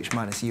plus h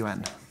minus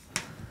un.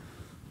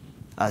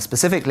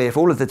 Specifically, if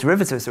all of the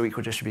derivatives are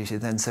equidistributed,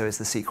 then so is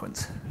the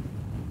sequence.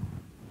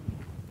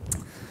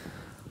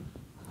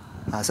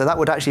 So that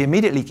would actually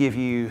immediately give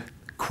you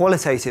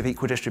qualitative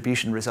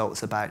equidistribution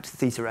results about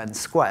theta n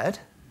squared,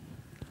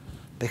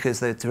 because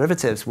the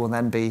derivatives will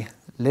then be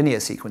linear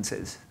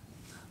sequences.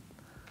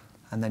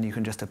 And then you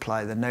can just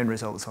apply the known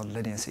results on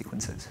linear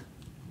sequences.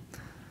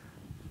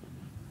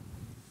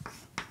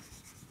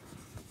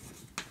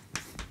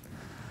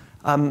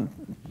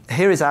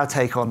 Here is our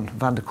take on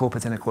van der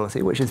Korpert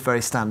inequality, which is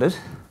very standard.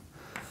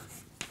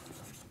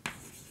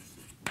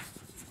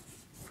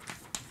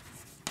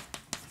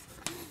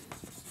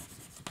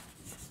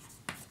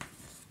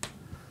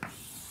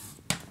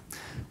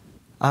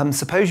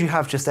 Suppose you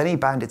have just any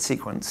bounded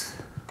sequence.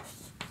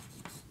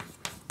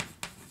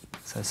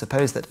 So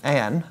suppose that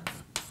n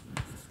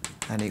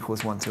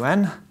equals 1 to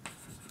n,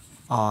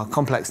 are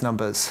complex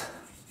numbers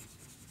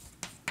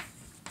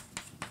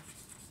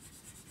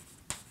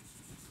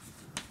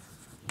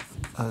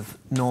of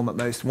norm at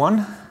most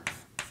 1.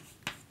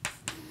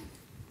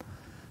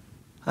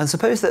 And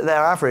suppose that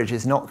their average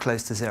is not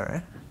close to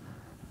 0.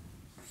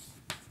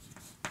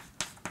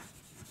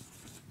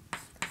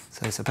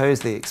 So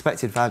suppose the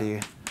expected value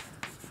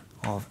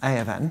of a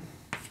of n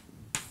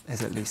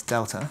is at least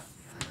delta.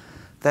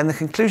 Then the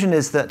conclusion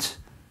is that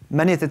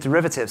many of the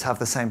derivatives have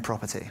the same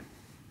property.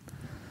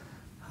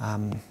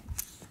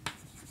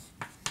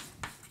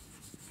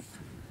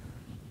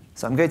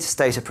 So I'm going to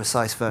state a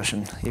precise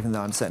version, even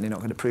though I'm certainly not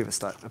going to prove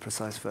a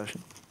precise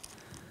version.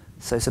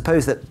 So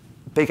suppose that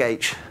big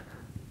H,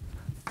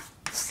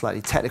 slightly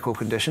technical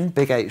condition,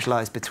 big H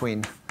lies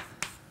between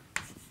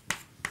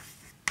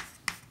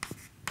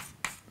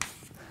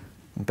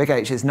big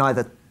H is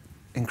neither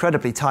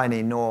incredibly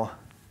tiny nor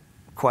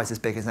quite as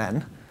big as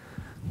n.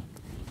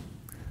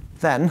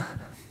 Then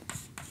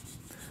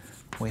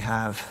we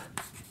have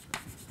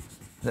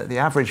that the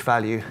average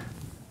value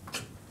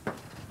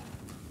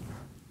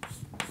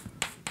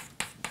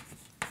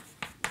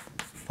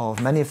of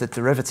many of the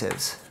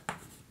derivatives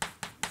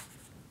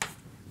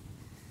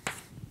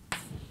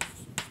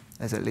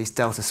is at least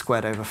delta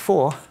squared over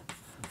 4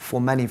 for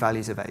many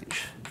values of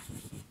h.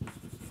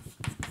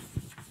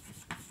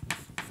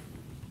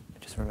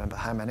 Just remember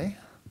how many.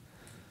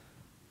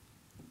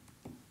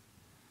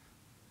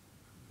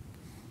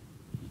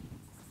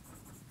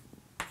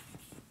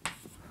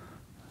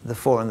 The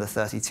 4 and the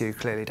 32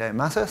 clearly don't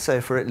matter, so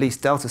for at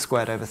least delta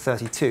squared over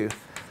 32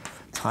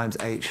 times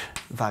h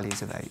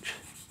values of h.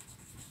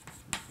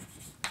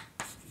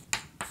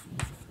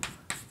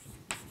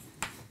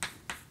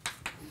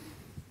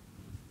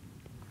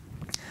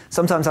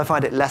 Sometimes I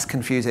find it less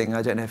confusing,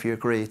 I don't know if you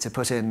agree, to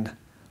put in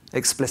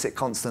explicit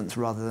constants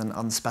rather than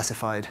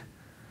unspecified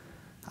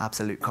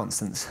absolute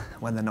constants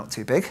when they're not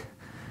too big.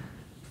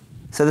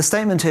 So the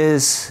statement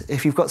is,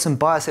 if you've got some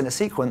bias in a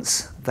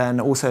sequence, then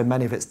also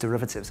many of its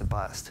derivatives are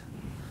biased.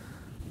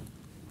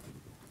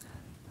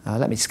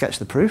 Let me sketch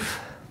the proof.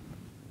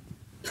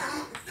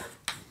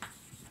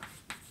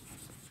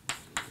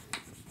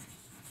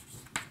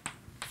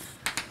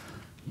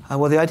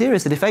 Well, the idea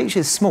is that if h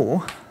is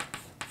small,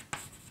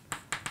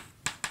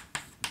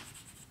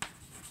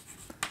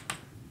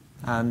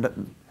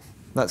 and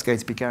that's going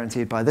to be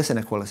guaranteed by this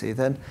inequality,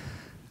 then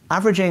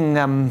averaging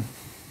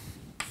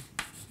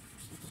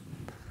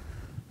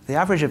the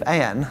average of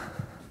an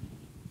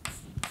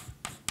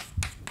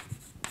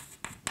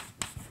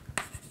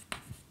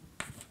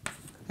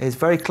is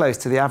very close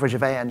to the average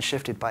of an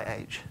shifted by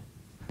h.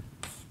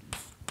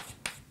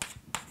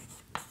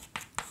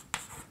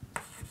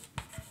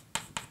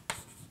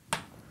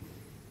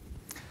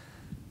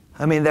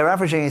 I mean, they're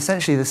averaging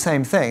essentially the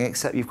same thing,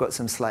 except you've got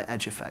some slight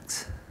edge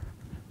effects.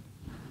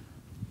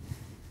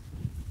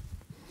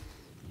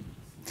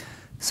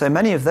 So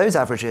many of those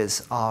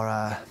averages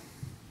are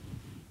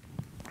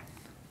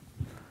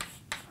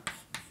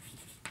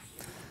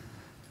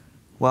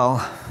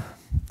well,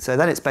 so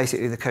then it's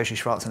basically the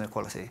Cauchy-Schwarz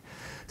inequality.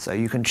 So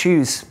you can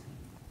choose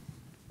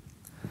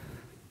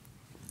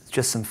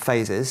just some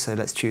phases. So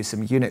let's choose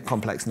some unit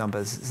complex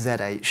numbers,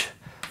 ZH,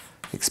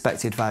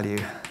 expected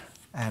value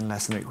n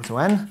less than or equal to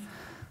n,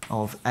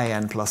 of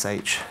an plus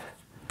h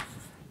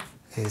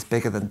is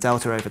bigger than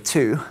delta over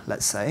 2,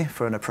 let's say,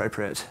 for an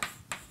appropriate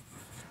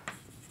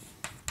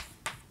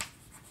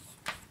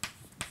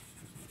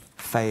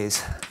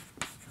phase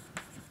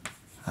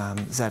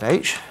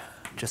ZH,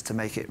 just to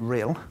make it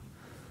real.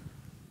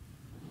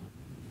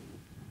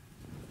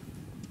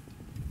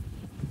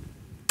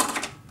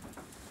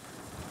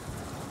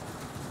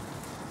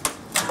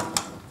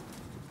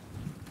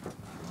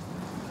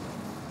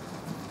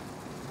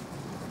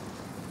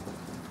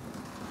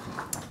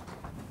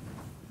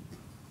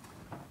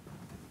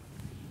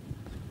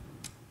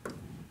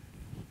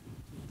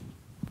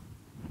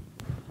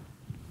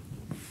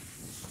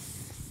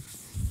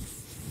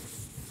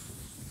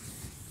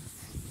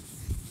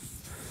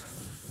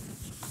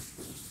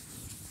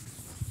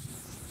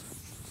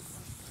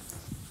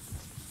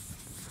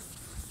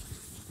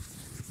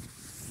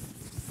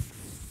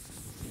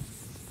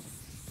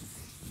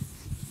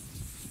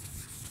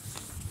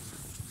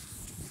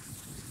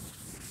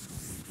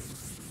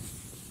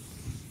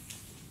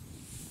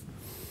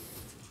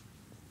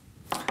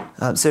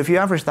 So if you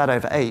average that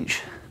over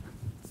h,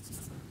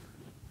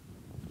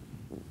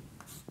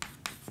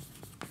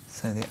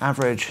 so the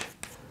average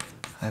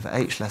over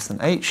h less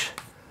than h,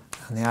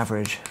 and the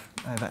average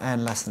over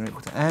n less than or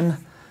equal to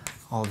n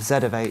of z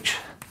of h,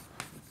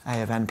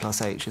 a of n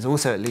plus h is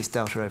also at least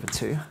delta over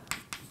 2.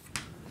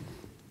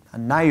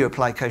 And now you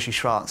apply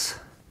Cauchy-Schwarz.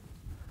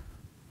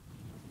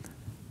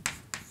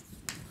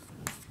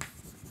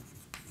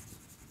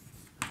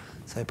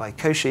 So by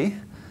Cauchy,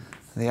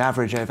 the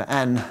average over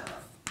n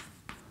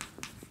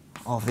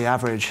of the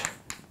average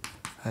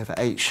over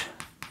h,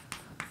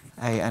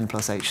 a n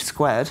plus h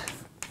squared,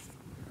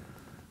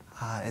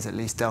 is at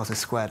least delta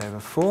squared over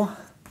 4.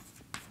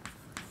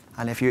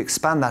 And if you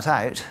expand that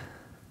out,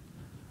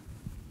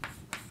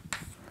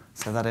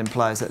 so that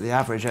implies that the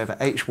average over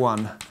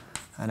h1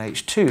 and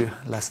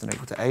h2 less than or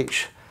equal to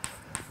h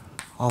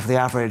of the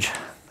average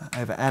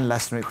over n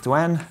less than or equal to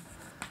n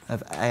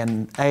of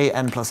a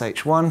n plus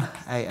h1,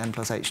 a n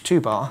plus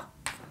h2 bar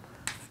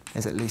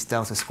is at least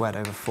delta squared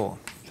over 4.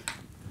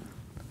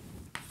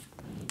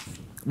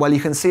 Well,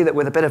 you can see that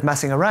with a bit of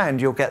messing around,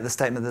 you'll get the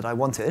statement that I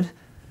wanted.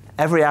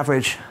 Every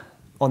average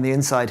on the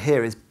inside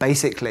here is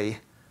basically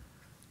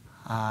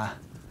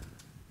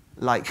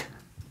like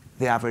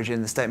the average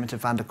in the statement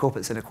of van der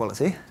Corput's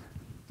inequality.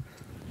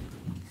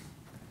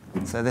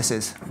 So this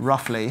is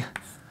roughly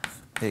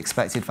the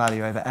expected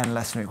value over n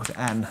less than or equal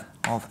to n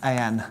of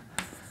a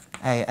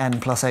n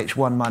plus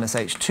h1 minus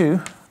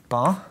h2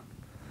 bar.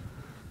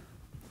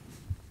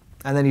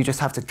 And then you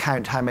just have to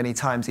count how many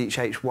times each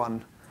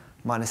h1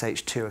 minus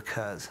h2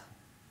 occurs.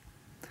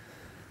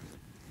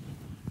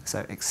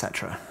 So,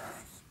 etc.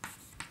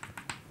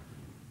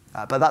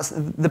 But that's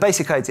the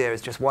basic idea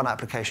is just one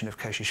application of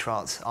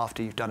Cauchy-Schwarz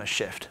after you've done a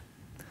shift.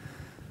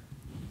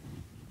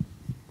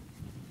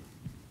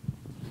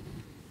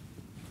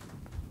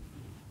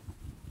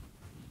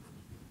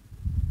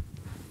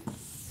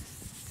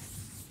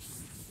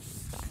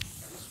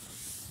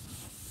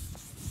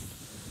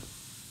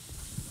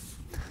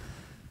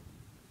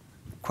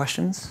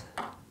 Questions?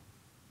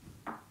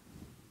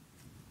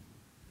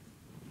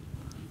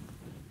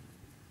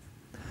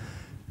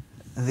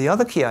 The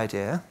other key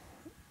idea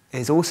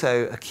is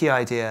also a key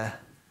idea,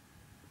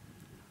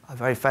 a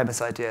very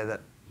famous idea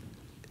that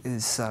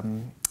is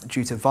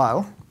due to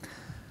Weil,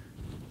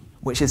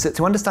 which is that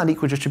to understand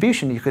equal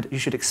distribution, you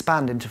should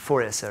expand into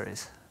Fourier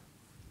series.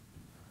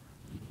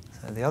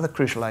 So the other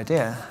crucial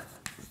idea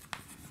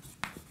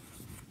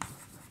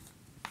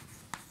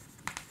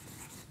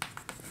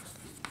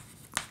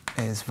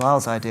is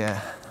Weil's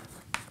idea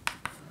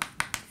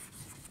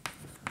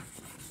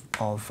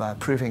of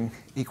proving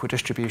equal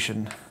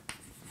distribution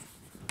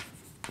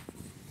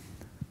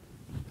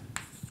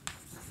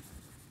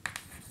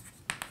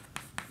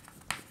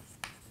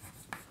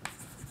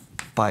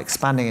by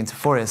expanding into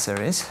Fourier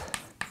series.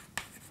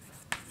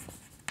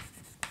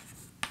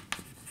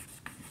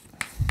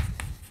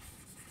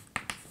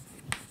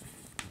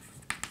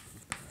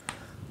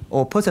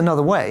 Or put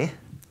another way,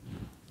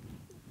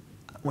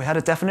 we had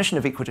a definition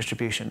of equal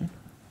distribution,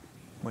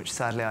 which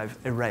sadly I've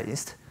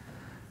erased,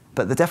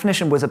 but the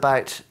definition was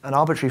about an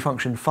arbitrary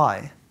function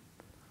phi,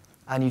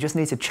 and you just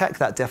need to check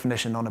that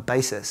definition on a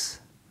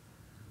basis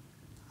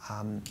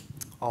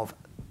of,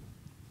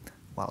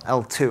 well,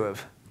 L2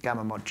 of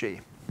gamma mod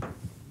g.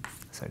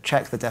 So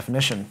check the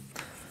definition.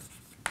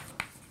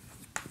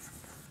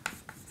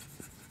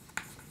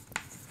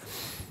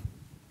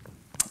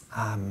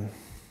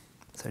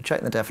 So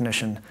check the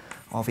definition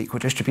of equal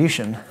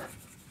distribution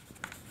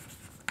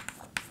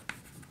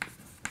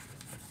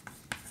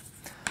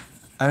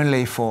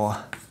only for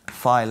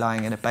phi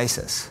lying in a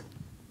basis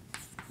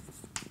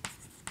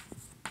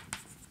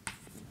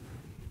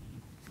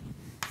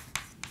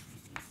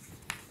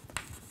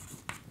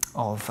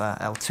of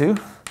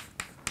L2.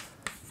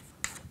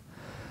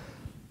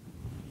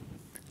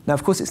 Now,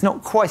 of course, it's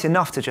not quite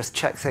enough to just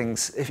check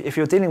things. If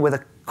you're dealing with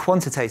a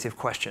quantitative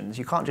questions,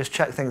 you can't just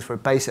check things for a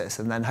basis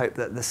and then hope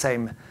that the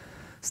same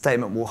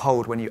statement will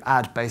hold when you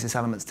add basis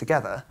elements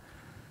together.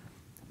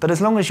 But as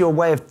long as your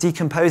way of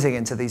decomposing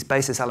into these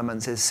basis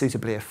elements is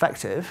suitably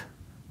effective,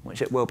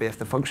 which it will be if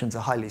the functions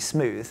are highly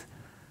smooth,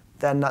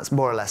 then that's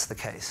more or less the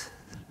case.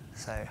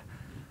 So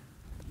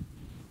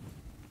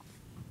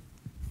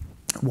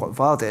what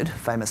Weil did,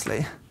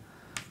 famously,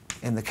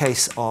 in the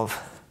case of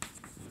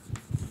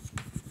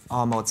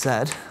R mod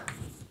Z,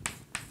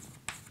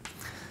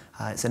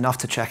 it's enough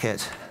to check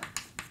it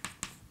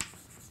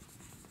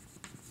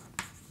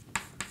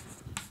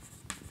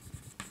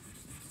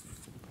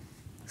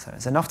so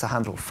it's enough to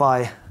handle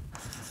phi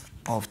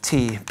of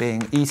t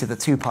being e to the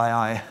 2 pi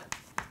I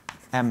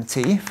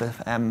mt for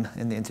m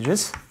in the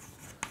integers.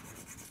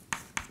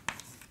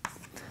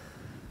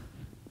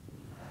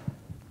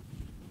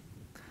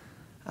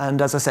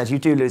 And as I said, you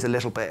do lose a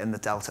little bit in the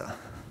delta.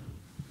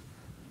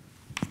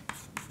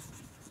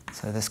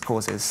 So this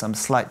causes some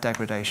slight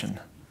degradation,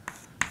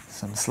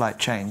 some slight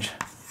change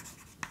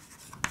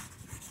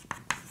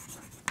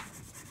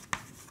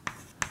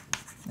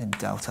in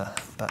delta,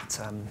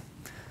 but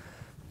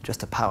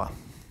just a power.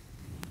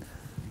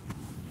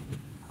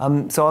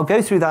 So I'll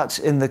go through that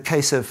in the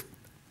case of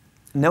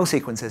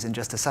nilsequences in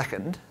just a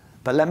second,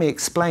 but let me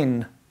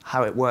explain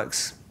how it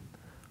works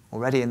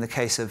already in the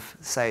case of,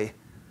 say,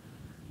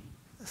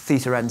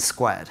 theta n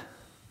squared.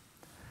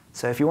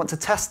 So if you want to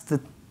test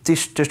the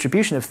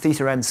distribution of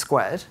theta n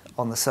squared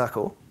on the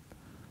circle,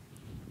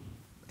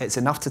 it's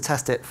enough to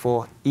test it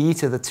for e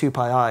to the 2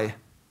 pi I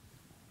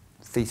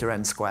theta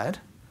n squared.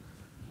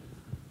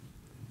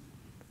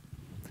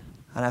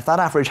 And if that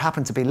average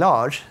happened to be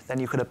large, then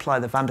you could apply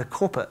the van der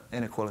Kolper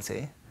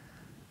inequality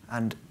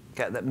and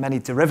get that many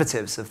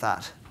derivatives of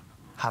that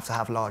have to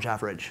have large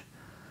average.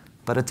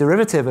 But a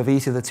derivative of e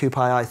to the 2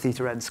 pi I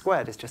theta n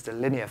squared is just a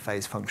linear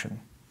phase function,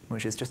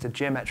 which is just a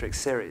geometric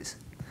series.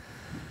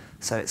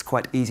 So it's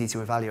quite easy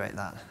to evaluate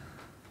that.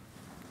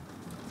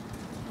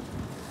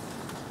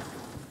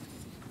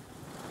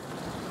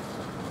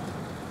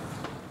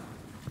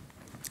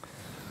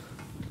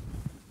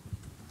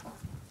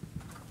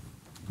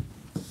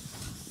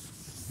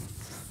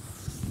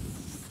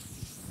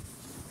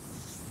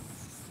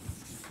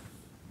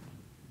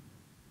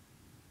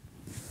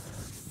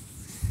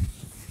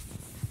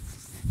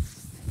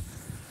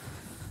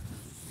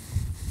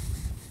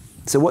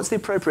 So what's the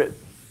appropriate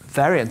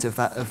variant of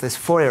this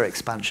Fourier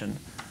expansion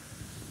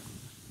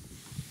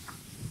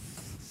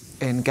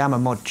in gamma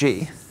mod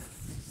G,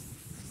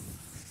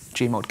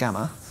 G mod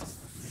gamma,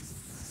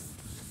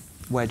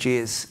 where G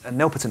is a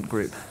nilpotent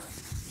group?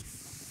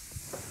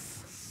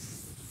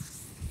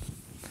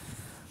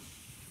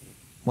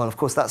 Well, of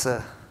course, that's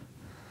a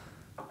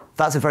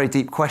very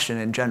deep question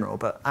in general,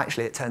 but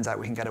actually it turns out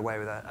we can get away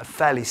with a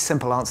fairly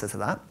simple answer to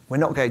that. We're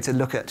not going to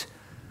look at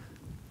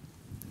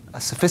a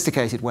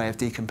sophisticated way of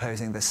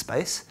decomposing this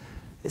space.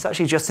 It's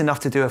actually just enough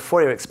to do a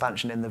Fourier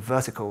expansion in the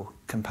vertical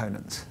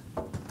components.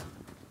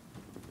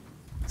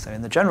 So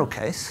in the general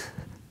case,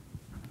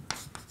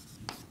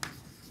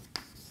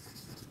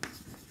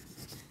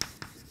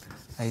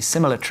 a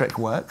similar trick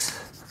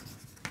works.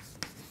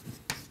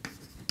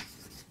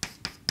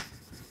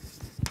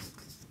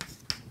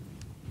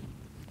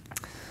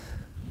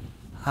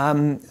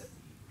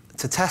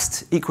 To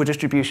test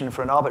equidistribution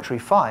for an arbitrary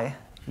phi,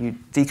 you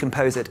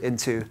decompose it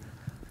into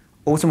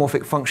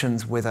automorphic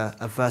functions with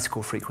a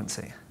vertical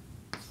frequency.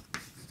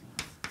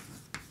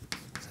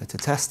 So to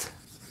test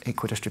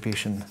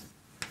equidistribution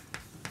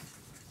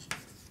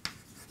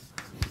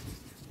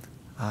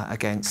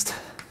against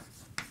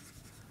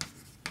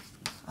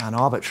an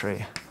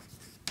arbitrary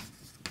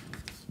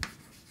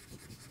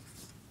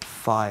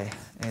phi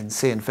in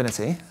C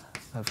infinity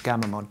of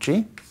gamma mod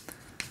G,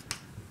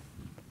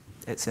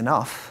 it's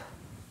enough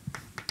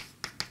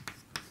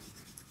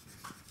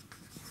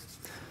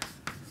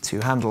to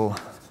handle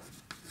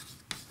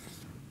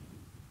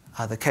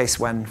the case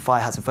when phi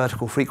has a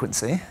vertical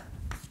frequency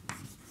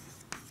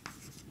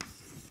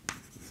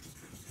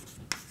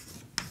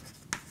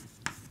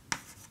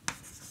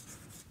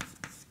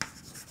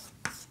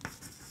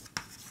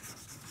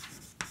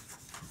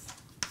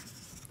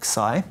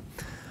psi,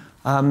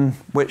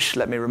 which,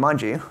 let me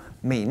remind you,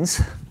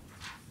 means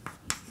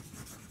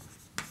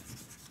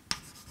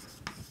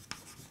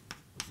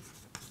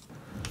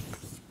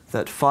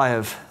that phi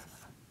of,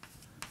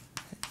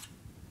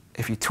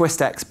 if you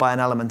twist x by an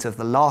element of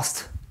the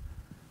last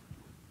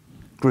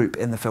group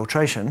in the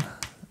filtration,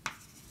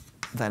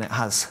 then it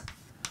has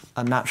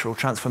a natural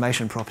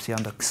transformation property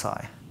under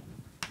psi.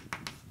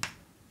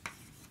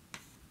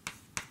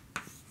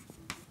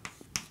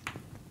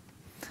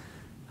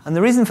 And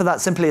the reason for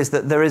that simply is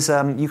that there is,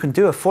 you can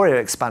do a Fourier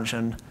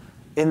expansion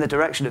in the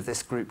direction of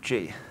this group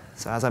G.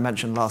 So as I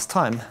mentioned last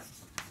time,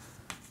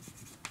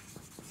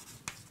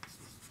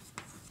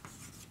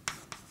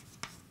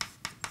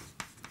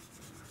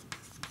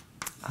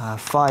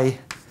 phi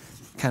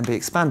can be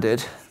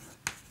expanded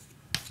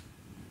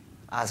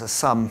as a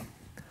sum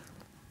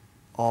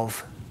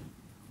of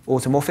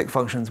automorphic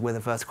functions with a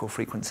vertical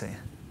frequency.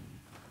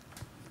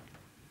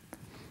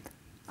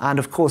 And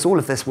of course, all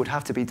of this would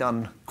have to be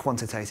done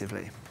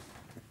quantitatively,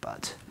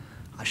 but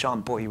I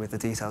shan't bore you with the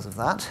details of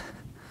that.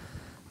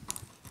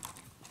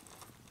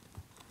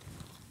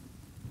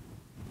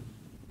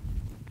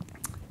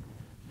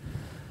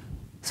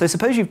 So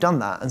suppose you've done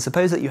that, and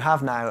suppose that you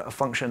have now a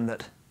function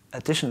that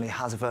additionally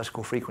has a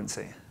vertical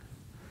frequency.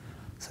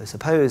 So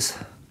suppose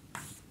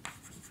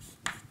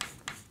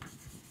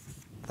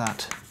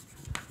that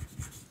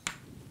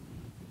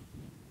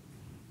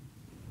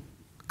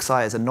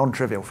psi is a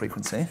non-trivial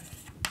frequency.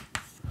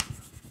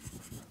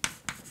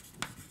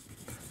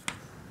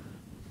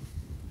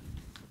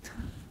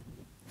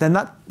 Then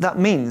that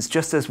means,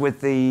 just as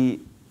with the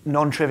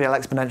non-trivial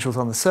exponentials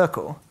on the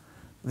circle,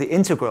 the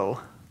integral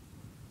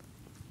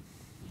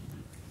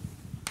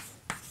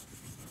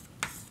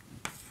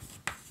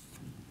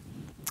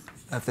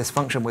of this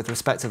function with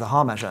respect to the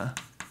Haar measure,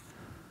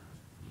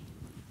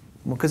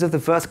 well, because of the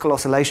vertical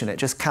oscillation, it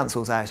just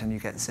cancels out and you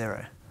get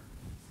 0.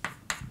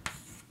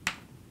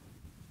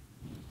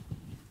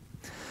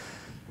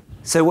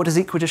 So what does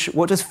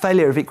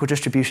failure of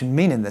equidistribution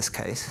mean in this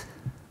case?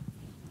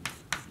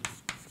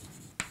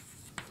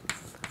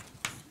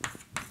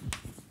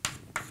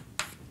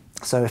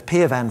 So if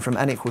P of n from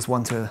n equals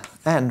 1 to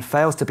n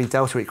fails to be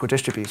delta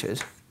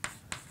equidistributed,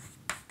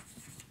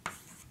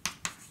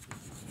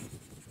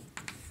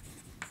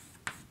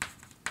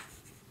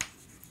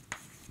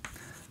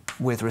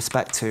 with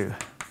respect to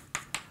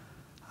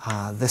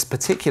this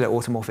particular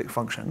automorphic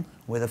function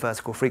with a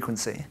vertical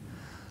frequency,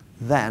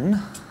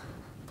 then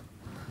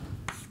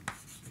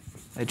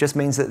it just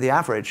means that the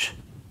average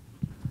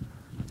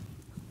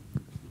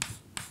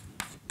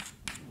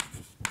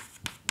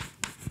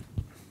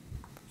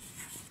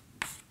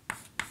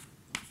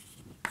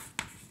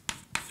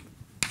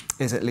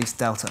is at least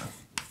delta.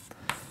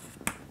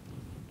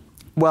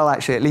 Well,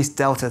 actually, at least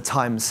delta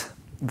times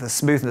the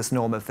smoothness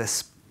norm of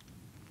this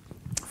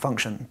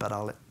function, but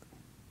I'll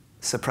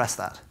suppress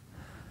that.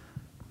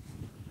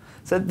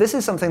 So this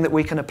is something that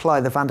we can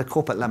apply the van der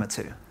Corput lemma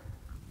to.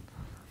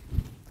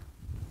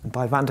 And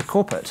by van der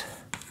Corput,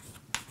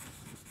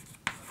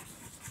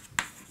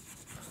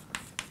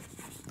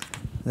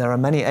 there are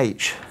many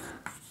h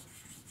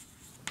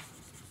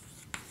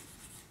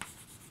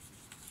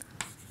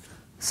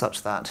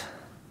such that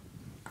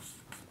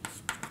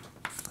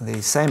the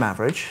same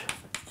average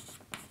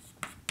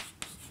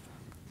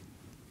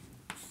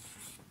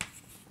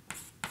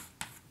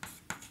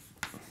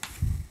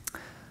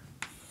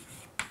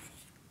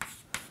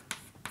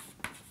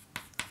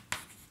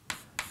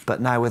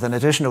but now with an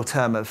additional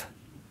term of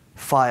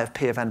phi of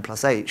P of n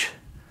plus h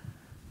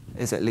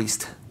is at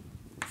least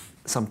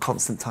some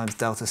constant times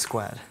delta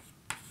squared.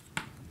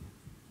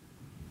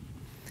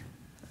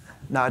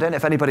 Now, I don't know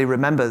if anybody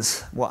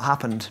remembers what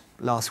happened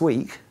last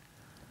week,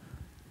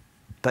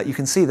 but you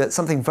can see that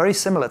something very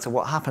similar to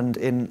what happened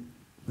in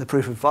the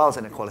proof of Weil's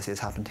inequality has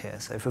happened here.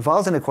 So for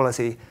Weil's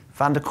inequality,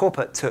 van der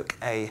Corput took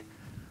a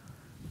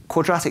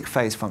quadratic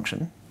phase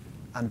function,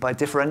 and by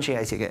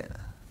differentiating it,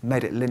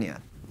 made it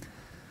linear.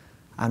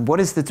 And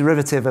what is the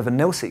derivative of a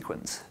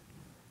nilsequence?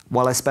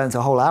 Well, I spent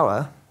a whole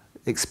hour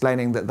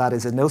explaining that that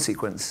is a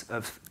nilsequence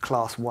of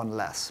class 1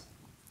 less.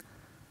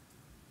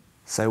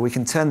 So we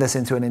can turn this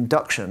into an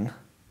induction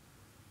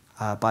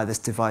by this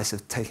device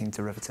of taking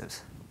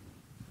derivatives.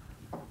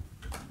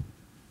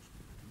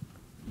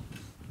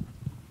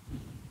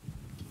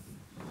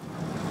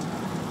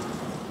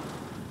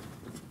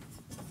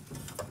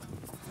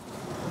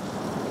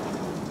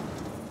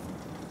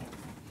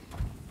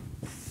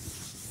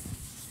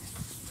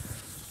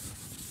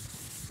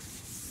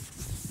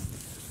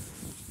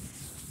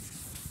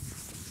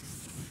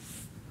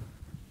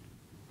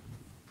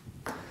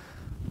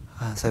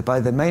 So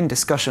by the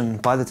discussion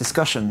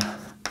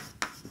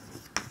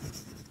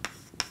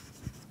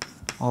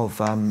of,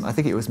 I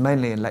think it was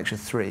mainly in lecture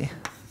 3,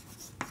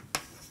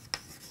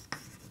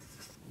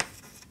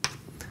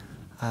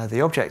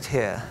 the object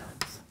here,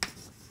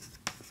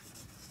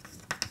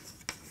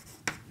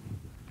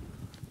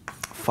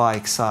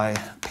 phi psi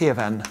P of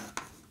n,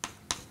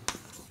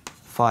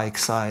 phi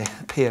psi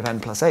P of n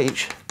plus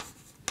h,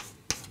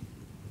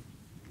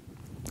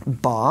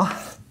 bar,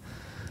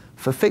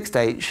 for fixed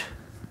h,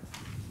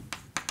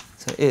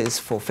 so is,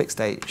 for fixed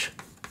h,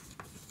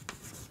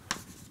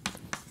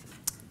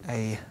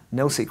 a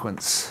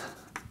nilsequence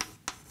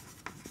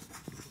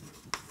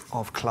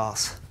of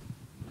class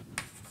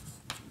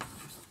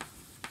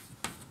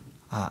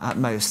at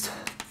most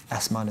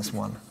s minus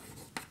 1.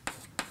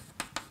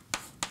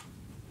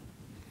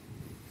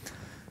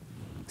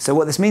 So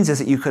what this means is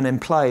that you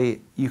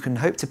can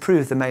hope to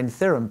prove the main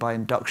theorem by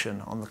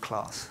induction on the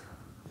class.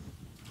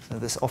 So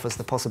this offers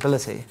the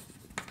possibility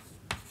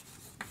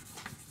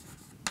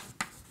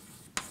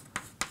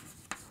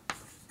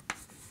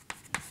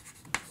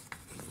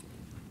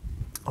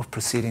of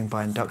proceeding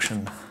by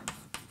induction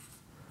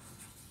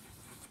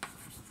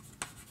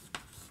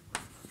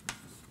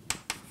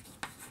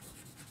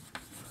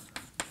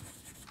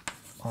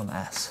on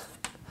S.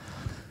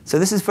 So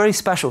this is very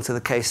special to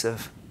the case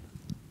of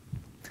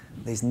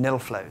these nil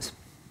flows.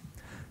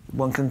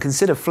 One can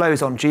consider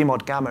flows on G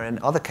mod gamma in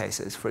other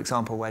cases, for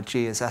example, where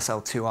G is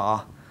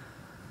SL2R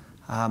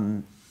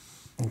and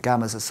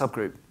gamma is a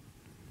subgroup.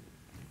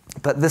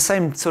 But the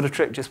same sort of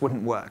trick just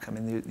wouldn't work. I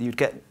mean, you'd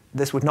get,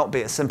 this would not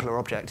be a simpler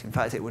object. In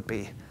fact, it would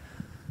be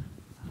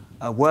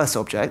a worse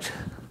object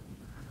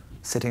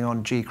sitting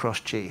on G cross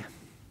G.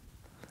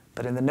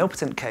 But in the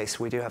nilpotent case,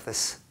 we do have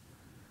this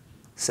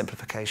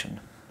simplification.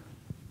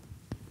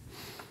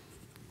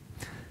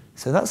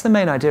 So that's the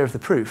main idea of the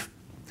proof.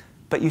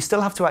 But you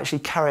still have to actually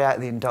carry out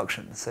the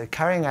induction. So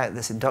carrying out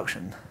this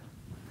induction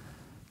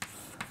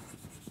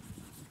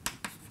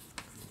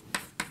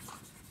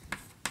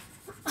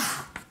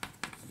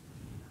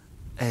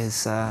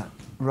is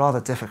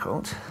rather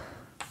difficult.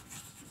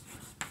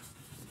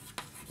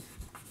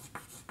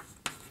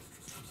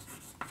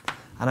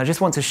 And I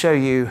just want to show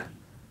you,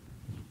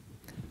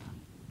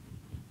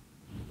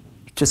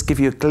 just give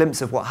you a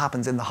glimpse of what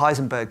happens in the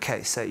Heisenberg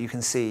case so you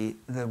can see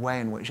the way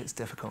in which it's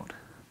difficult.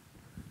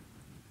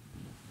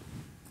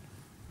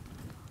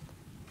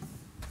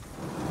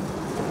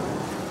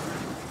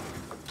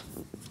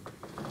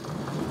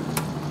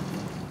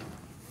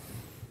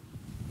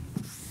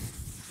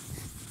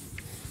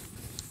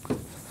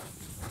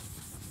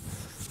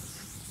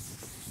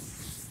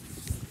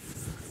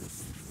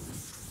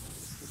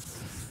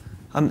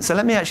 So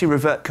let me actually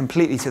revert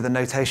completely to the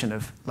notation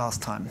of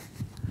last time.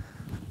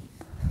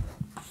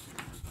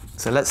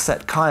 So let's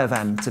set chi of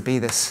n to be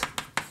this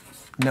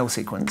nil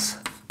sequence.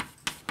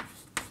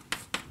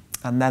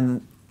 And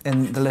then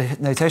in the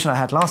notation I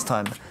had last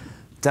time,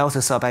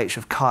 delta sub h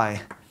of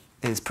chi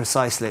is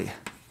precisely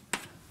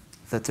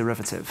the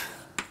derivative.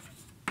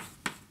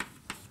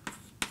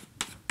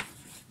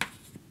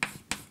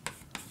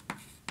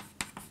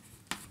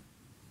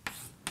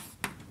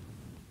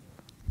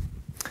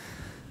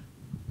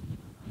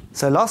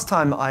 So last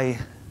time I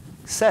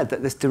said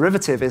that this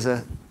derivative is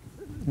a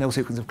nil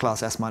sequence of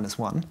class S minus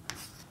 1.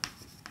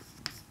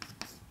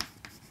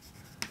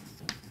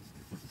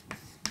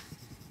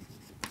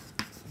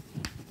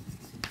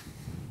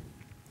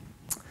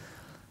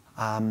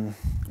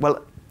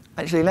 Well,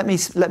 actually, let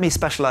me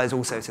specialize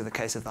also to the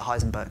case of the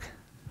Heisenberg,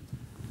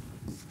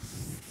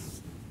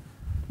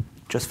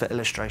 just for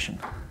illustration.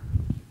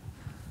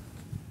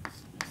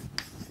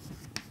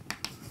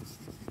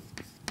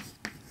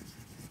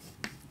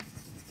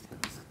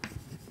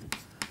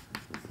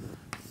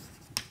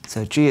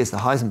 So G is the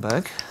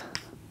Heisenberg.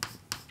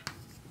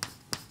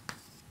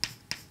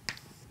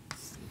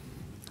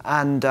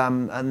 And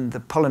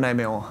the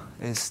polynomial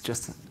is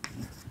just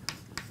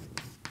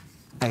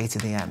a to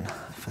the n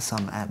for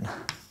some n,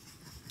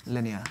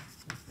 linear.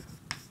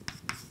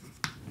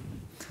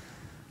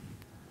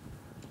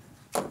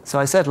 So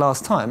I said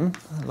last time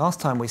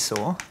we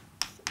saw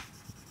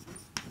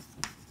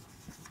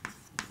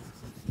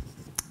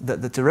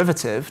that the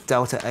derivative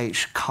delta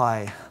h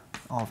chi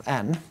of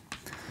n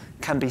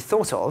can be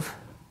thought of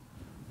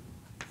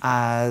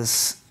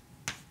as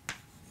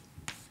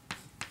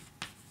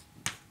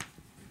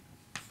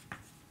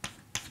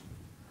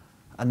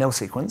a nil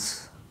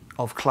sequence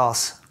of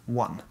class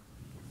 1.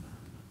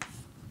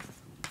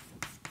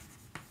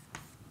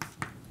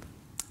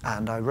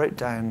 And I wrote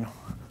down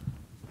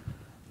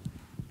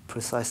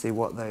precisely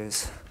what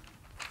those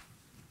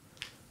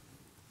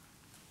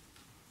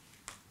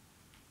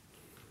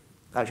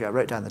actually I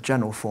wrote down the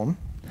general form.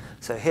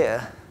 So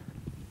here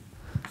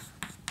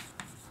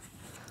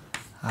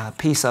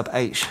P sub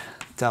h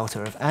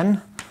delta of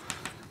n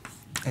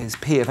is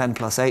P of n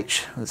plus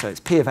h, so it's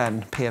P of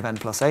n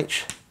plus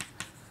h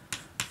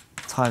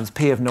times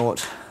P of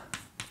naught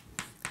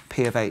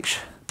P of h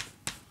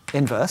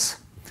inverse.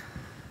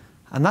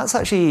 And that's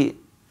actually,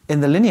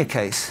 in the linear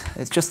case,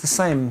 it's just the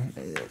same,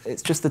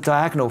 it's just the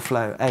diagonal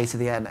flow a to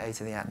the n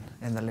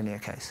in the linear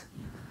case.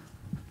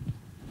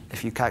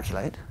 If you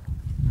calculate,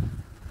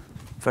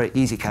 very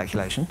easy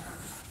calculation.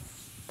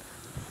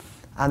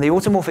 And the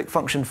automorphic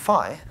function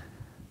phi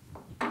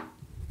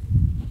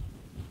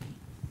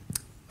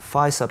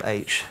sub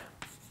h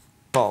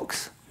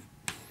box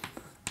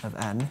of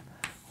n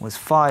was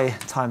phi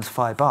times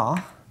phi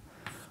bar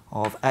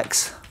of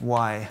x,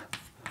 y,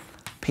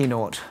 p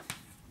naught,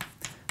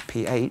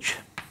 ph,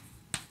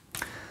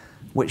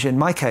 which in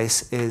my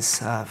case is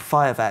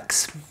phi of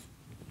x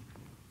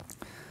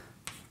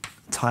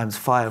times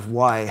phi of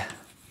y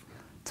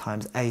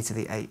times a to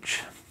the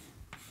h.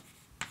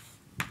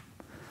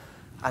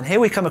 And here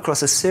we come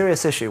across a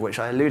serious issue which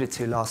I alluded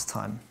to last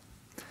time.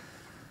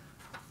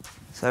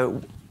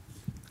 So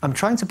I'm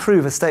trying to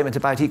prove a statement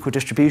about equal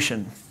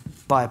distribution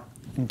by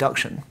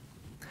induction.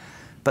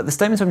 But the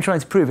statement I'm trying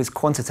to prove is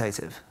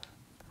quantitative.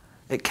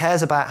 It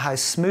cares about how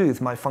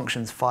smooth my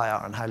functions phi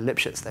are and how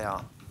Lipschitz they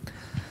are.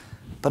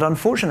 But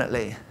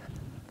unfortunately,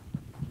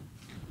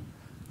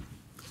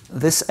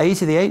 this a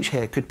to the h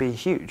here could be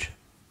huge.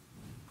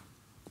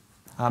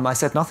 I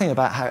said nothing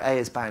about how a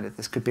is bounded.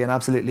 This could be an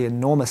absolutely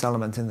enormous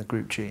element in the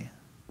group G.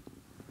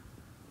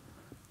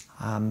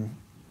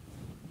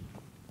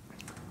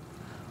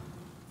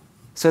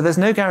 So there's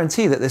no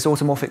guarantee that this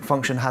automorphic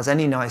function has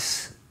any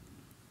nice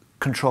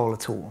control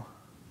at all.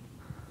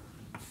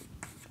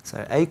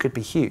 So a could be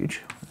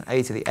huge.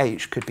 A to the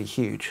h could be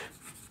huge.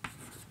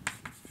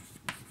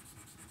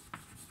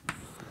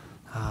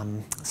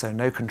 So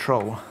no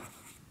control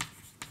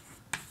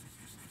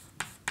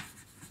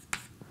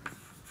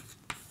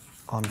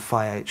on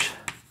phi h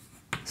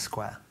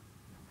square.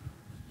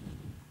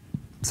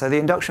 So the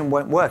induction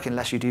won't work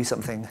unless you do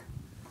something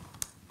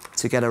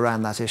to get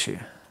around that issue.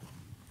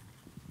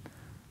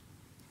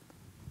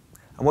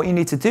 And what you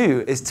need to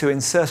do is to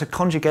insert a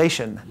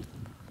conjugation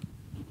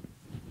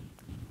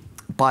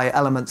by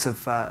elements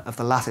of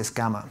the lattice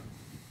gamma.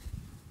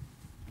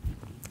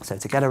 So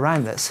to get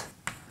around this,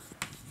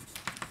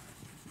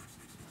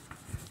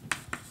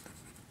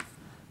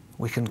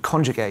 we can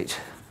conjugate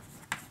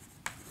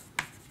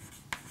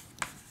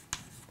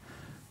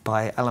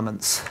by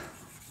elements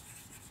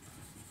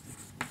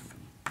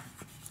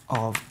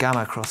of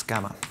gamma cross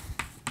gamma.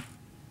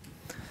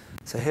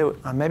 So here,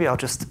 maybe I'll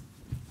just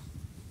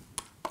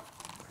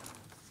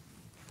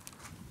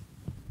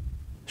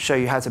show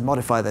you how to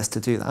modify this to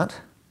do that.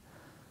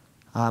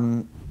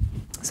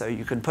 So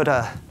you can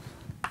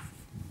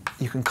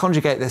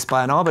conjugate this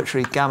by an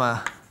arbitrary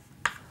gamma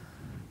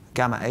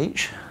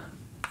h.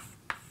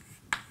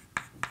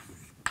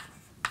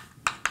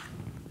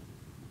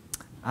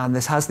 And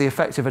this has the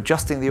effect of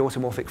adjusting the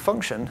automorphic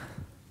function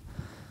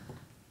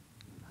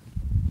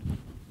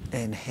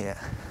in here.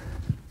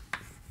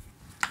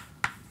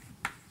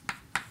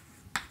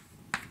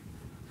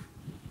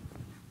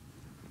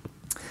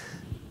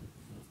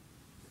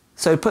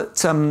 So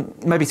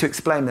maybe to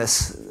explain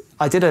this,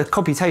 I did a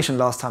computation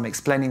last time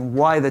explaining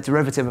why the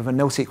derivative of a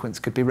nilsequence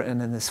could be written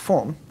in this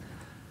form.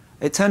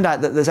 It turned out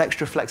that there's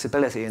extra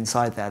flexibility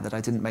inside there that I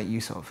didn't make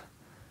use of.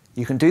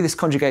 You can do this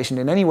conjugation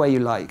in any way you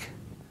like,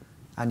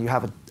 and you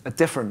have a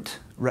different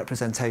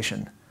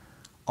representation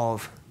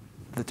of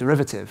the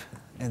derivative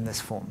in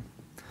this form.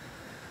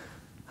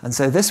 And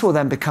so this will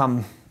then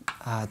become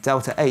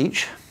delta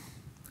h.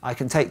 I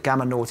can take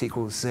gamma naught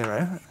equals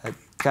 0.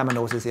 Gamma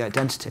naught is the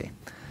identity.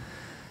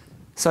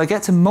 So I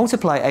get to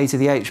multiply a to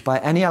the h by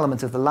any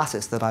element of the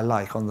lattice that I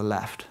like on the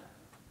left.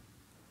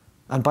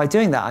 And by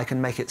doing that, I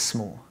can make it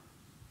small.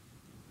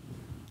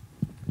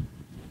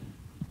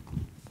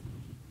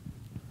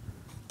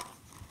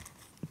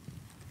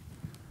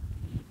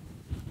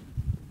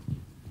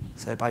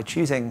 So by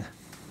choose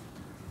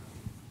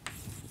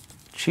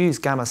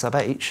gamma sub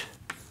h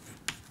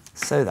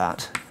so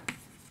that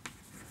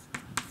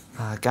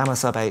gamma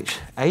sub h,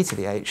 a to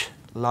the h,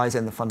 lies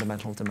in the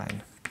fundamental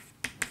domain.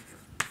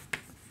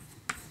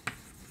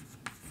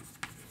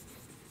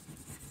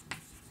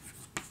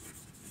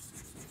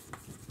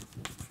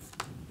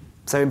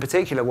 So in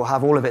particular, we'll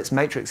have all of its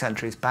matrix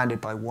entries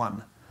bounded by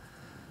 1.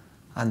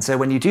 And so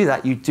when you do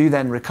that, you do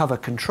then recover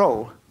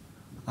control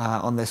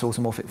on this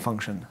automorphic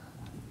function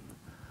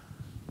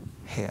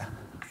here.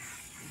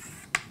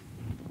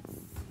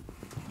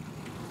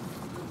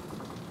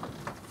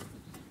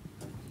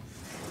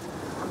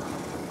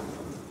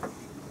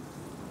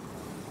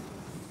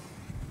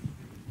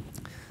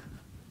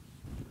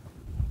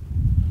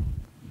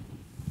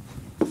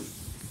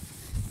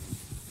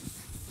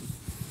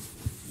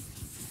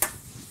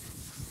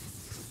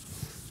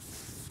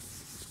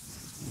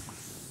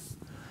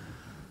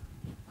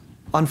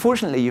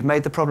 Unfortunately, you've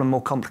made the problem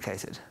more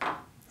complicated.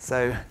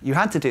 So you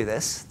had to do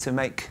this to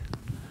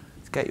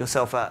get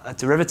yourself a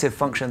derivative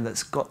function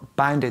that's got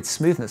bounded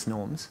smoothness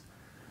norms,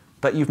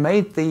 but you've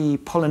made the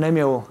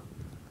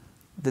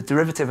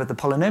derivative of the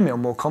polynomial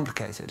more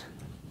complicated.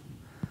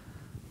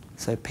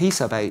 So p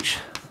sub h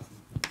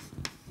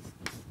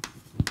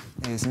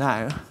is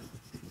now,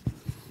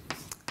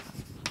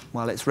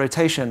 well, it's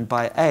rotation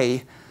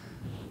by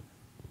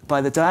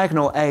the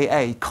diagonal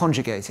AA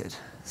conjugated.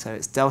 So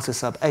it's delta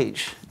sub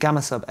h,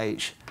 gamma sub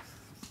h,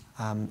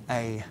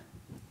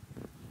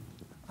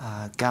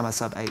 gamma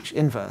sub h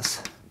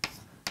inverse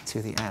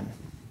to the n.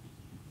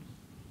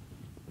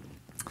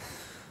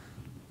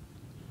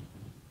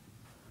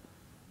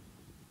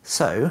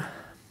 So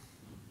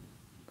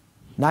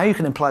now you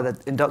can imply the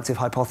inductive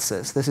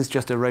hypothesis. This is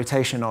just a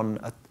rotation on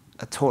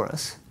a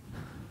torus.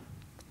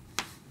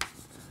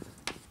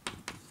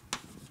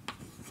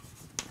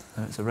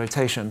 So it's a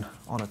rotation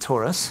on a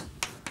torus.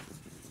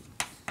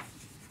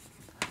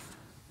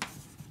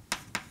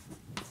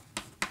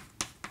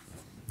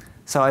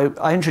 So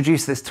I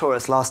introduced this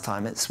torus last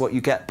time. It's what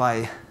you get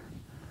by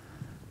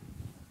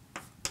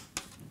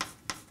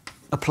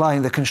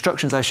applying the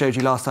constructions I showed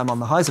you last time on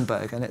the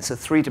Heisenberg, and it's a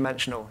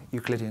three-dimensional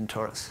Euclidean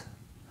torus.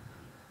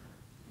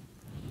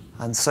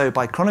 And so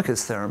by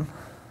Kroneker's theorem,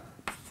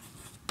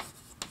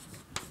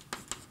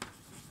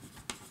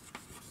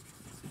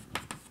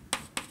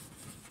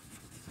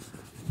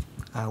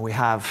 we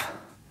have,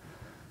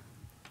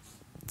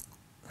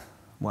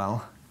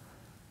 well,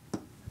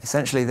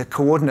 essentially the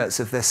coordinates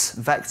of this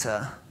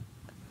vector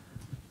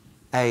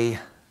A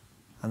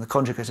and the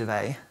conjugate of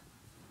A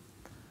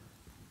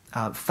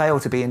fail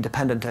to be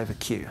independent over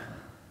Q.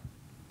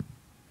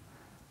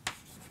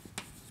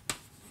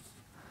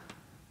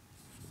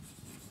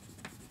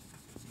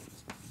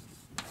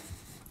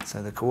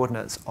 So the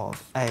coordinates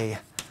of A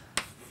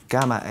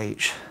gamma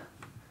H,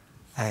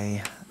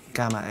 A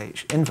gamma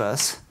H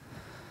inverse,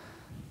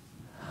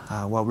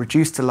 well,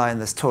 reduced to lie in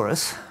this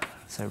torus,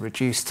 so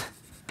reduced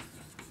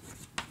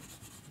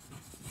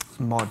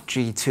mod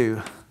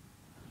G2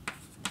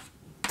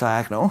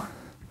 diagonal,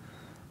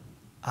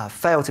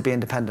 fail to be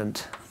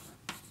independent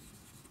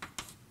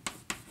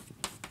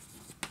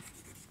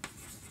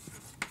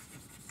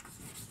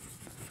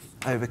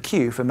over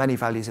Q for many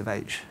values of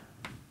H.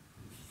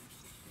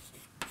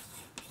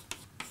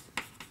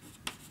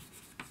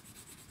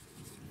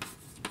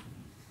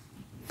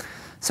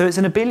 So it's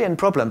an abelian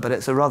problem, but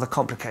it's a rather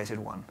complicated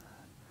one.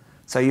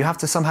 So you have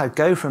to somehow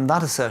go from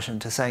that assertion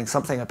to saying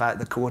something about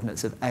the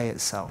coordinates of A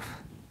itself.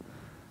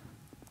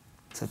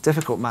 It's a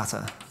difficult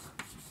matter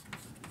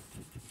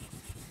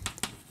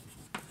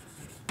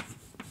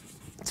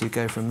to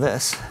go from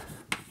this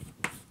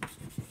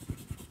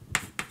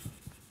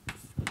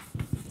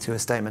to a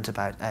statement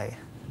about A.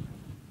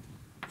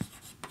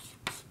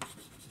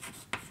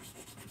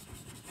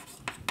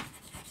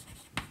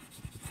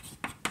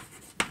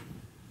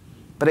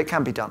 But it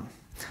can be done.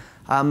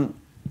 I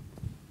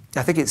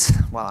think it's,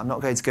 well, I'm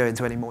not going to go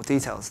into any more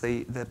details.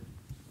 The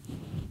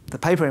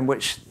paper in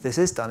which this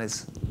is done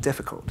is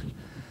difficult.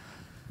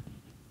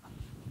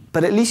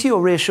 But at least you're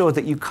reassured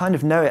that you kind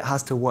of know it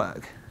has to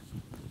work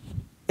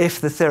if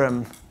the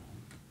theorem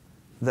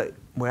that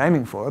we're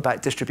aiming for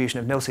about distribution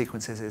of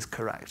nilsequences is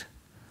correct.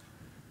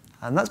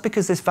 And that's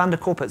because this van der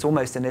Kolk is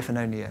almost an if and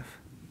only if.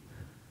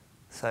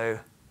 So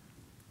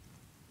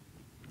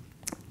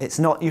it's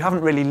not, you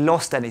haven't really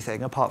lost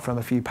anything apart from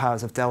a few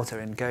powers of delta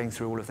in going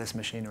through all of this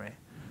machinery.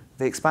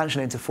 The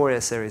expansion into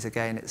Fourier series,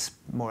 again, it's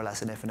more or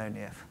less an if and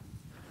only if.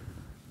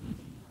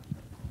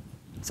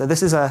 So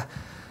this is it's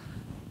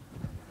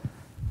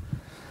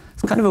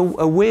kind of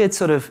a weird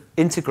sort of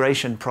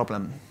integration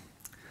problem.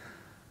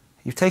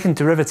 You've taken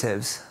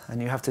derivatives,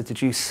 and you have to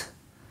deduce.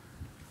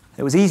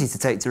 It was easy to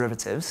take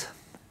derivatives,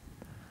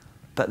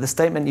 but the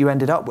statement you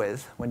ended up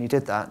with when you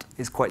did that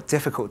is quite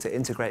difficult to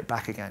integrate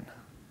back again.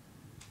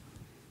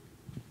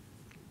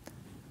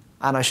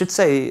 And I should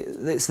say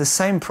it's the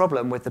same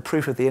problem with the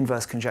proof of the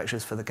inverse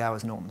conjectures for the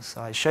Gauss norms. So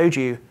I showed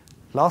you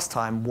last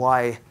time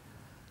why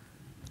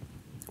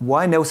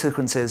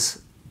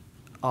nilsequences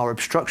are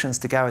obstructions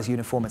to Gauss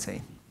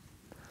uniformity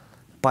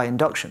by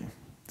induction.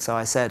 So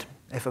I said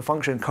if a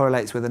function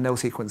correlates with a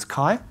nilsequence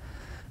chi,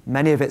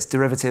 many of its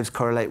derivatives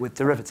correlate with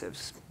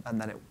derivatives, and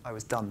then I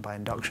was done by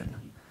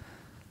induction.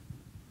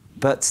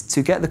 But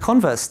to get the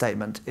converse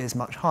statement is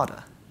much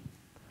harder.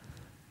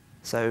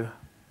 So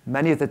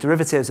many of the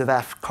derivatives of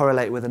f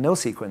correlate with a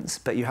nilsequence,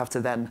 but you have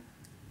to then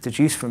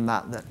deduce from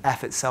that that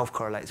f itself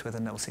correlates with a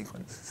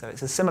nilsequence. So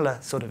it's a similar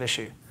sort of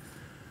issue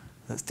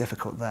that's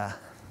difficult there.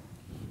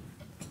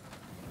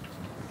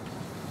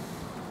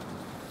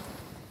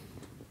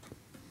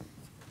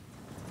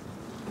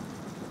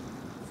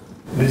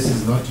 This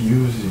is not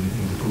used in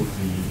the proof of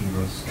the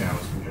inverse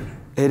Gauss conjecture.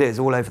 It is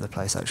all over the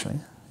place, actually.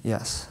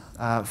 Yes.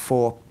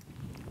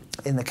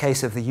 In the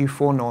case of the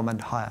U4 norm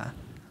and higher,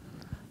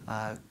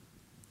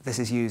 this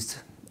is used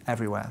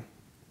everywhere.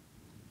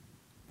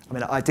 I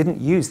mean, I didn't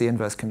use the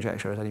inverse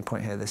conjecture at any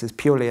point here. This is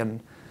purely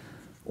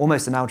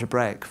almost an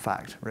algebraic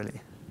fact,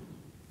 really.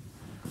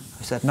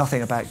 I've said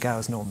nothing about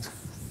Gauss norms.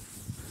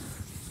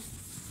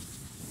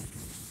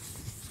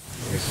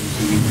 Okay, so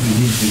we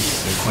need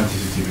this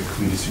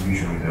quantitative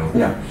redistribution result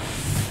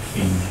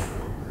in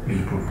the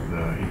proof of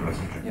the inverse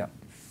conjecture. Yeah.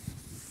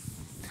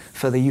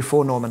 For the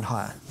U4 norm and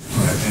higher.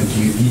 Right, and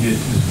you need it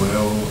as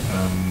well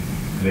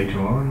later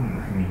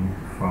on. I mean,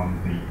 from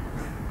the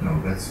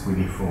that's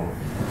really for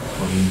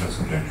the inverse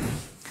conjecture.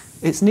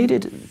 It's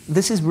needed.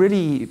 This is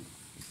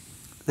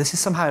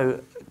somehow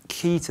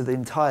key to the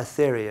entire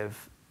theory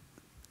of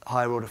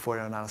higher order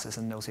Fourier analysis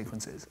and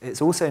nilsequences.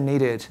 It's also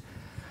needed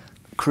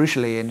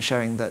crucially in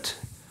showing that,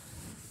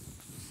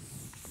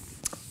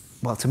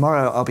 well,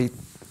 tomorrow I'll be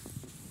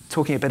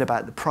talking a bit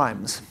about the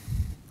primes.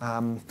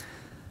 And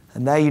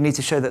there you need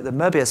to show that the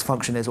Möbius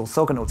function is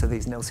orthogonal to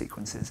these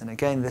nilsequences. And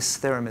again, this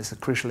theorem is a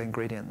crucial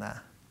ingredient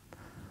there.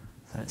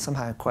 So it's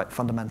somehow quite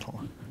fundamental.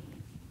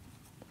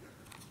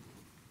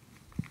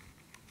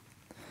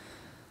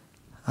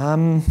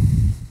 Well,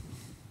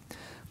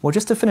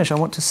 just to finish, I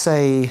want to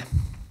say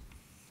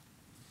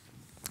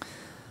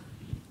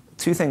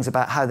two things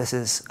about how this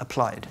is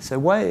applied.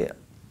 So I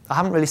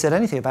haven't really said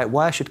anything about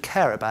why I should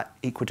care about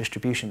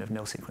equidistribution of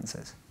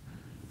nilsequences.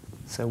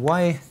 So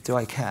why do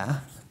I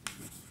care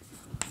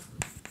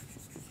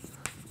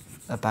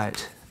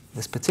about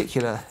this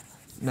particular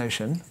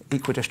notion,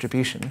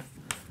 equidistribution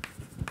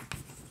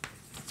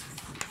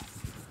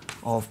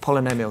of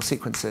polynomial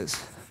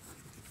sequences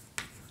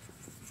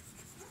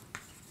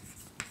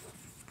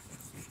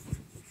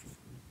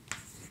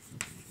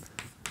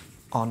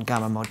on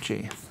gamma mod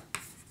G?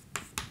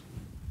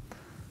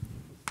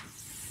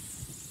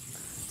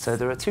 So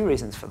there are two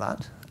reasons for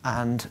that.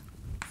 And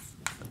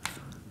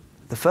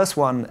the first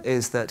one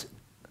is that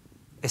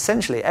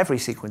essentially every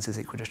sequence is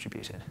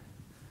equidistributed.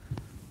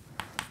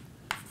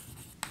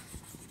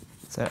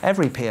 So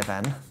every P of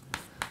n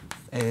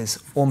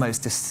is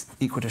almost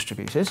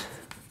equidistributed.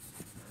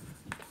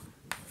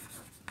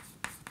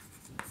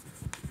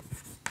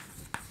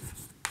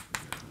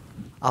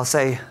 I'll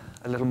say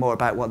a little more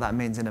about what that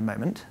means in a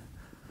moment.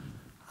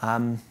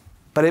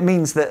 But it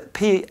means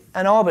that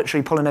an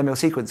arbitrary polynomial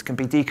sequence can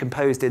be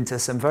decomposed into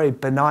some very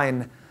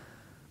benign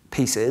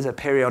pieces, a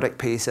periodic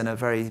piece and a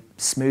very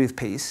smooth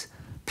piece,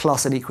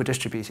 plus an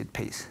equidistributed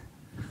piece.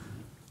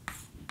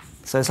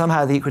 So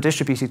somehow the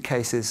equidistributed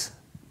case is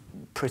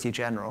pretty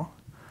general.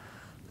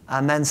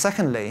 And then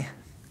secondly,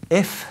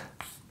 if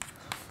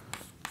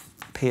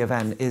P of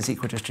n is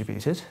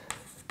equidistributed,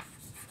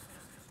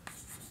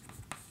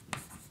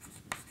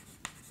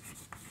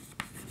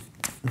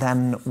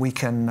 then we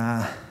can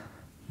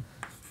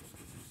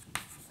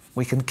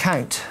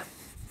count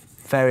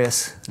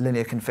various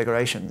linear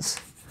configurations.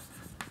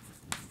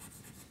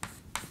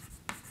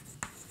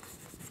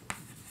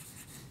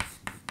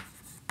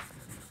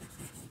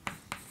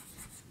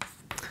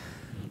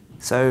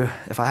 So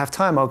if I have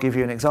time, I'll give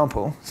you an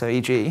example. So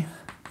e.g.,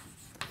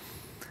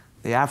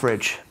 the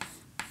average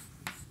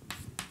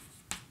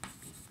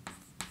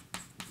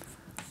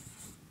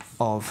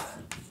of,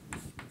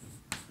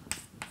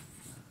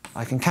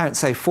 I can count,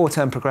 say,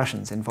 4-term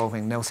progressions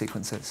involving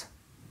nilsequences.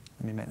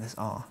 Let me make this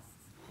R.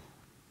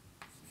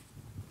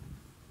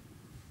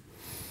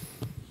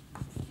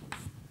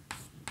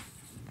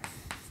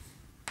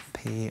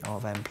 P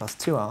of n plus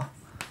 2r,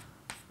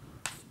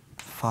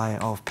 phi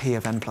of P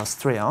of n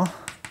plus 3r.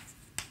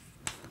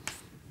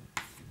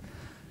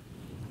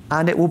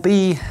 And it will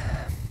be,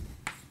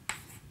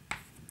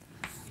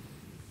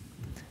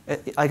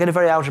 I get a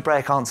very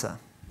algebraic answer.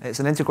 It's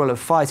an integral of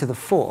phi to the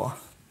 4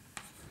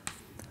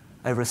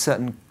 over a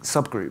certain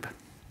subgroup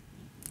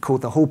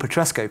called the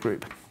Hall-Petresco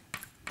group,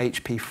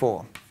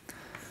 HP4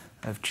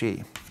 of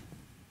G,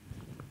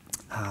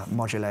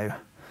 modulo.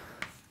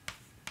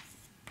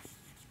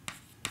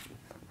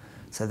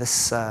 So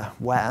this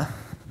where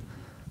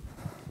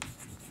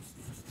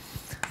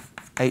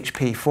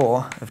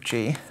HP4 of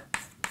G,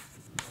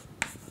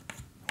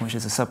 which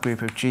is a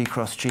subgroup of G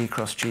cross G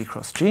cross G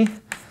cross G,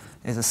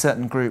 is a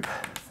certain group,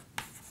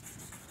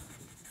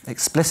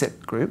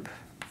 explicit group,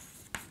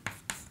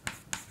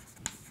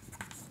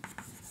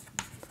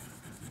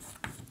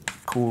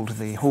 called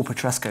the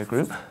Hall-Petresco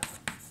group.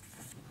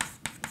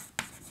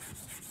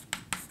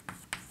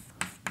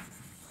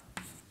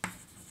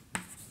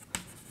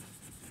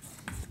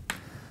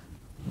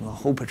 The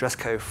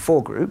Hall-Petresco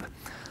 4 group.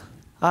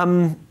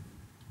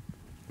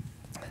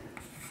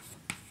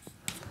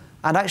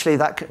 And actually,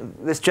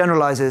 this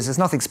generalizes. There's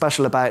nothing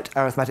special about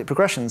arithmetic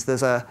progressions.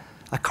 There's a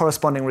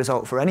corresponding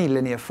result for any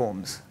linear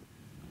forms,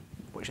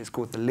 which is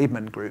called the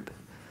Liebman group.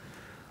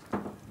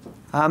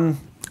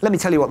 Let me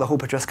tell you what the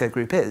Hall-Petresco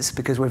group is,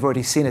 because we've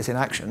already seen it in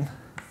action.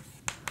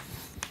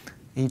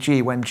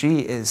 E.g., when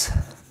G is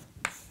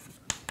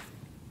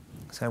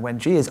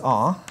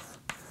R,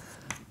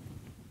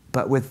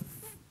 but with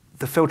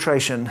the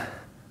filtration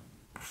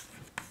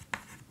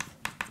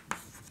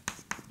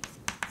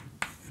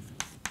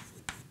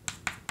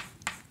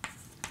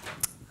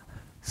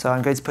so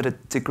I'm going to put a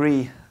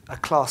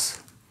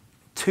class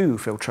 2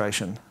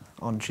 filtration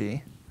on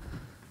G.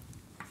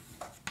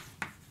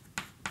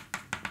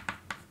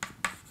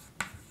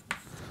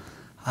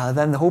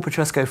 Then the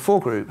Hall-Petresco 4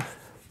 group,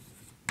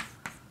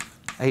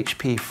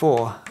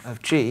 HP4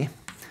 of G,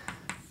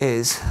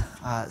 it's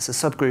a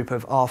subgroup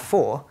of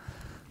R4,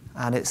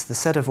 and it's the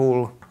set of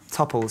all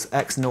tuples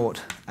x0,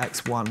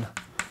 x1,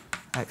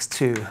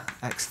 x2,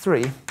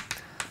 x3,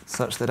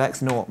 such that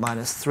x0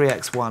 minus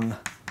 3x1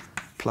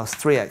 plus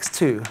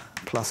 3x2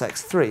 plus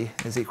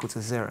x3 is equal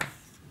to 0.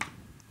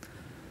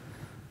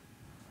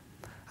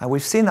 And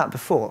we've seen that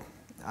before,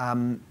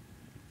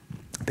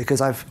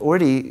 because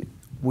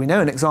we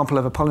know an example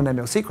of a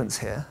polynomial sequence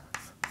here.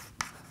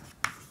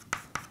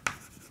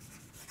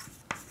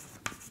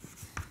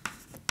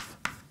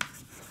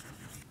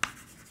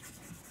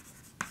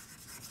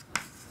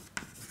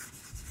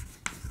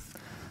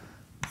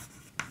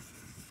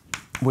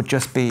 Would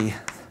just be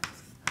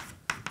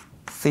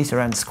theta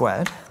n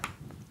squared.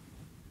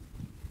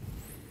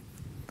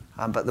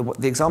 But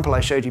the example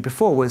I showed you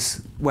before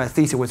was where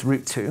theta was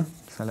root 2.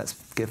 So let's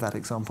give that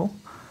example.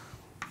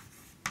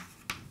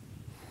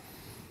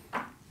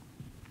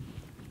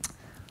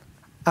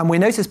 And we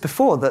noticed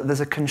before that there's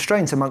a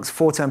constraint amongst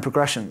 4-term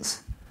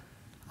progressions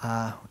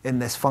in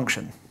this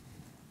function.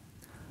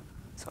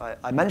 So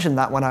I mentioned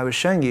that when I was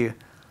showing you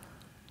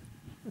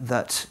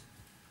that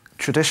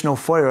traditional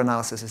Fourier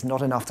analysis is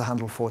not enough to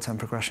handle 4-term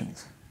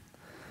progressions.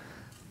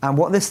 And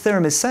what this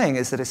theorem is saying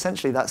is that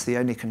essentially that's the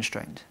only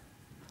constraint.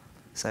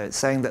 So it's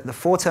saying that the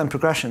 4-term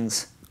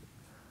progressions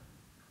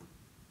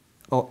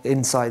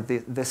inside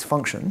this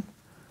function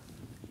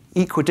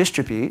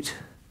equidistribute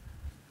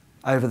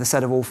over the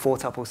set of all 4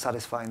 tuples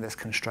satisfying this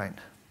constraint.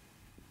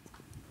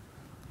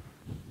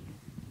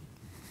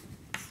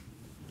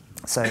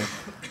 So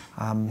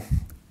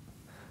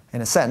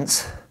in a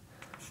sense,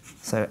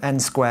 so n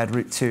squared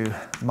root 2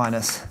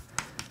 minus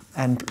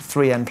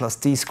 3n plus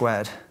d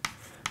squared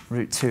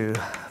root 2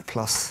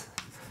 plus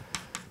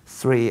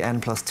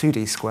 3n plus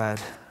 2d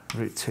squared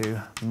root 2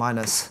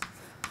 minus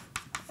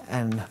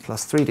n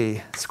plus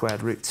 3d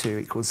squared root 2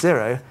 equals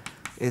 0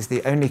 is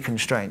the only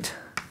constraint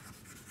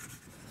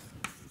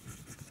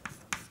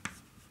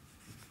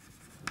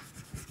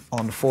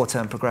on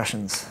 4-term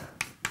progressions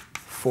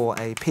for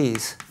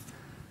APs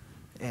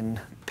in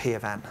P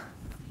of n.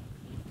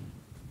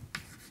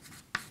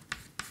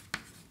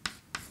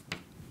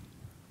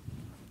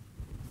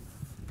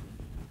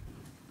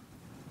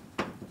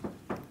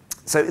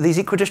 So these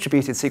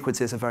equidistributed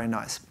sequences are very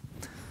nice.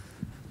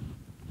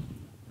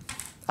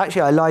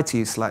 Actually, I lied to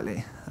you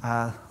slightly.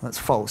 That's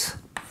false.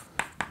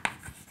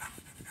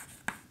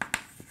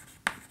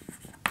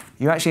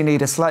 You actually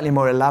need a slightly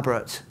more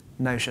elaborate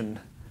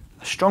notion,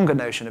 a stronger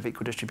notion of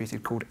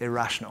equidistributed called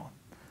irrational.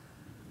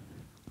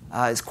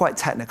 It's quite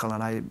technical,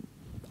 and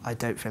I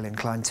don't feel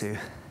inclined to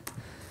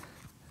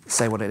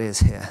say what it is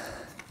here.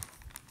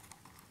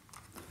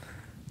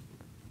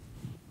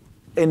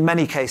 In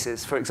many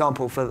cases, for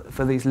example,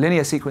 for these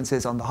linear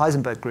sequences on the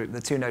Heisenberg group,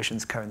 the two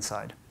notions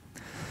coincide.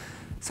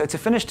 So to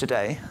finish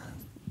today,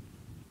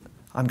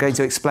 I'm going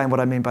to explain what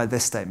I mean by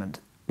this statement.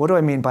 What do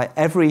I mean by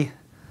every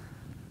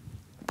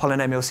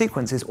polynomial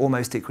sequence is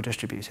almost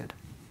equidistributed?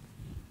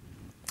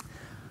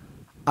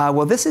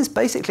 Well, this is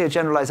basically a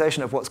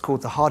generalization of what's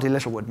called the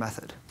Hardy-Littlewood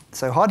method.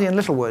 So Hardy and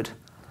Littlewood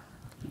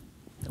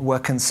were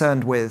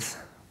concerned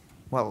with,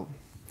 well,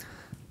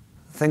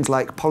 things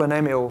like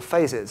polynomial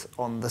phases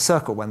on the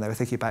circle when they were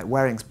thinking about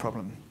Waring's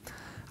problem.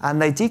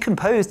 And they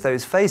decomposed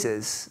those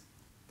phases,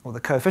 or the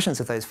coefficients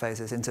of those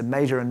phases, into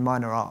major and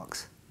minor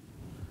arcs.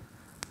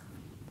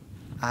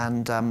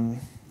 And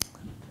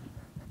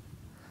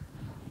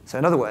so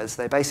in other words,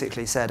 they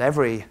basically said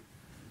every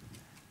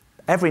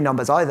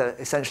number is either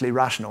essentially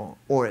rational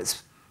or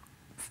it's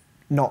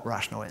not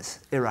rational, it's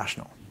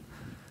irrational.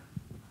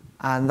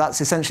 And that's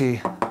essentially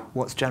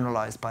what's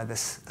generalized by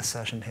this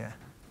assertion here.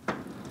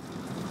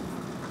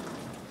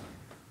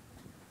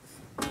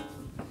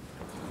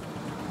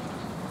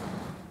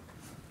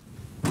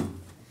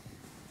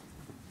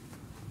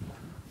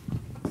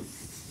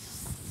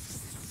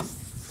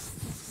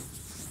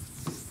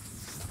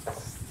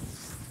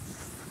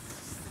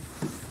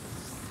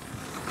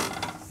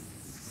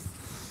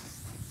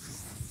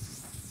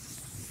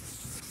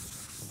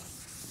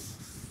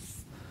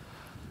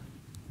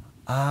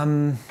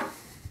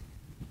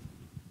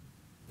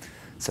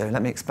 So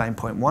let me explain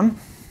point 1.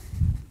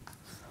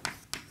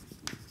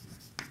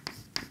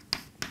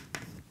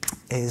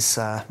 Is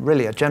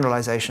really a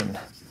generalization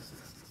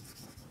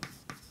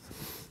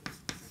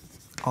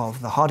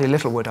of the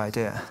Hardy-Littlewood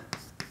idea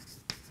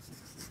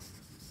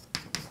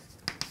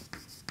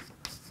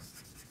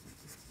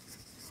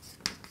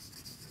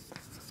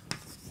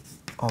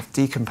of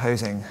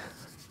decomposing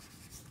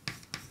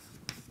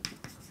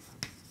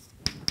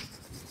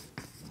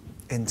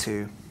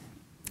into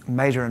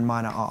major and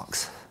minor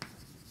arcs.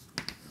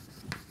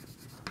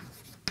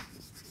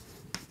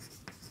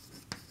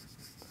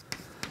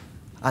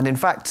 And in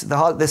fact,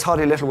 this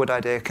Hardy-Littlewood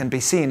idea can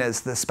be seen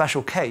as the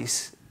special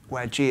case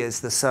where G is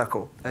the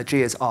circle,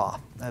 G is R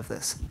of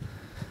this.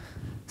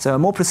 So a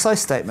more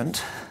precise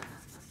statement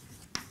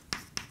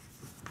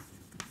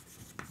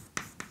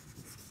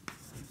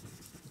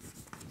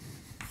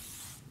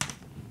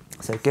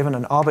so given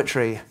an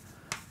arbitrary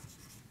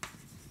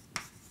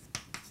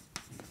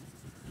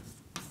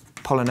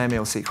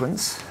polynomial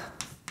sequence,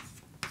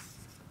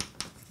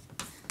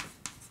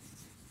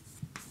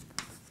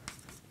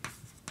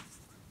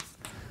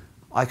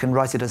 I can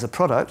write it as a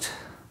product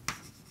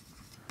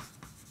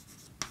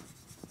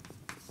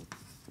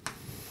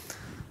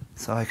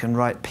so I can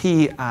write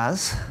P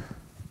as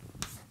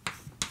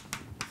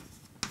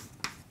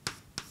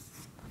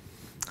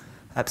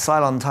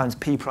epsilon times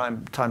P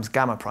prime times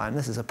gamma prime.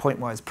 This is a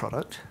pointwise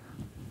product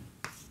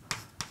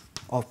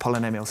of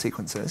polynomial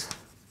sequences.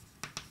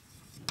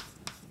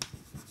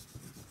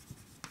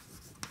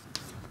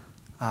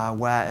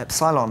 Where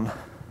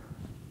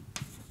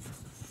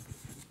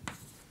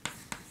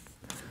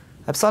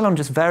epsilon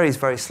just varies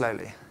very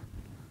slowly.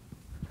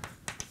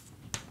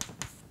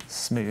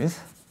 Smooth.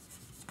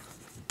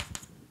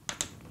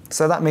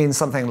 So that means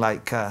something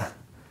like on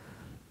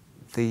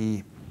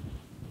the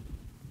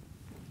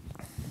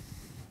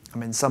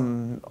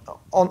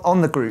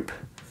group,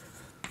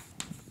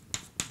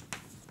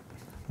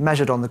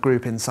 measured on the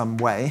group in some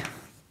way,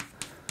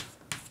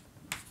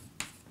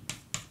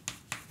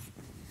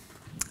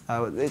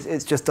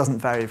 it just doesn't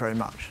vary very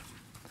much.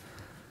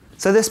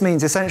 So this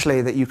means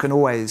essentially that you can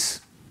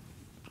always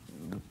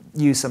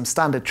use some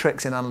standard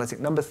tricks in analytic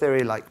number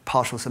theory, like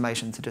partial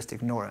summation, to just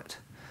ignore it.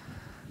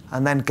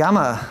 And then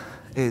gamma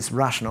is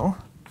rational.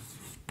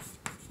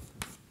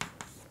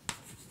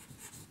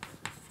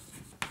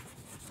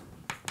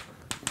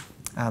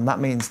 And that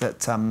means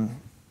that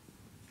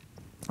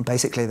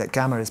basically that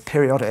gamma is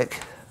periodic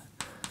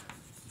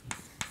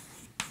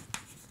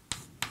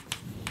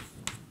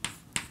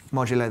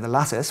modulo the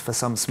lattice for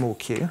some small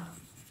q.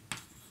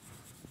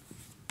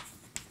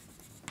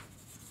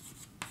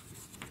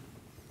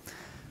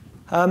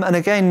 And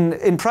again,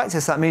 in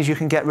practice, that means you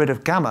can get rid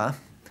of gamma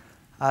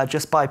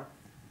just by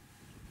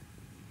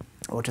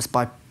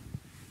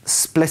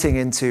splitting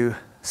into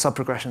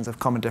subprogressions of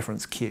common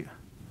difference Q.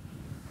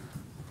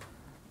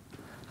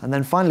 And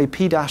then finally,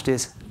 P dashed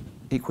is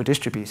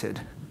equidistributed,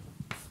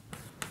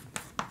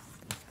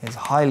 is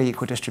highly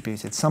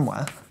equidistributed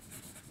somewhere.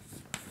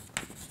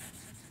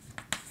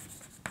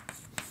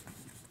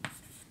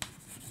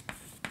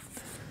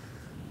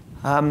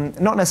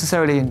 Not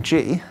necessarily in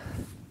G.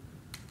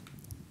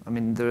 I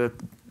mean,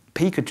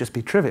 P could just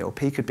be trivial.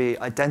 P could be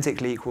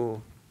identically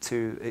equal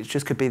to, it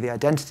just could be the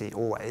identity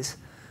always.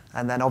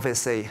 And then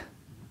obviously,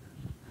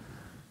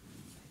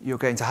 you're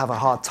going to have a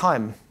hard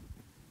time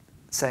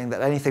saying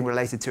that anything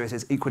related to it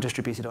is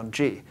equidistributed on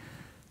G.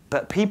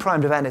 But P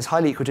primed of n is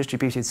highly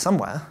equidistributed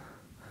somewhere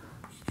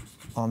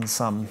on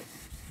some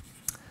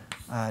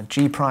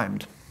G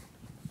primed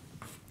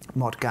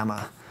mod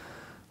gamma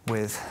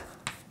with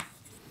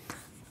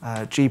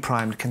G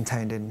primed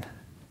contained in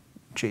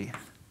G,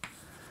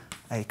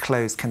 a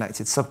closed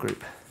connected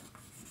subgroup.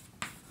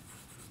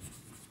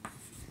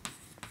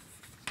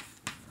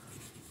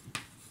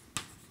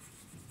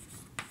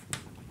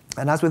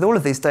 And as with all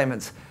of these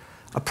statements,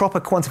 a proper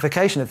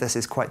quantification of this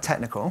is quite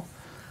technical.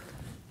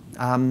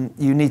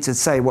 You need to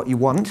say what you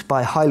want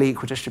by highly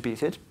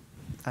equidistributed,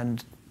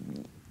 and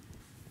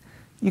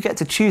you get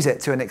to choose it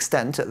to an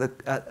extent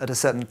at a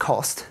certain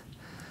cost.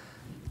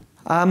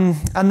 And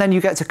then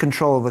you get to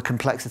control the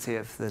complexity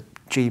of the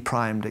G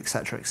primed, et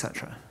cetera, et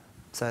cetera.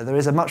 So there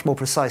is a much more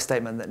precise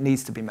statement that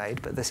needs to be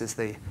made, but this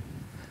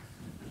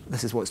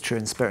is what's true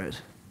in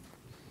spirit.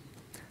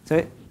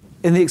 So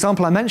in the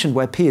example I mentioned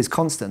where P is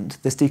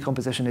constant, this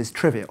decomposition is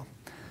trivial.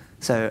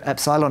 So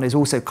epsilon is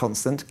also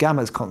constant,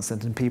 gamma is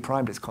constant, and P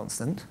primed is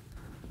constant.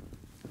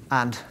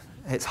 And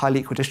it's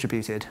highly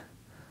equidistributed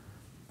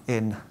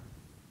in,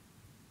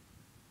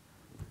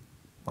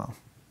 well,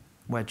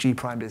 where G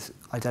primed is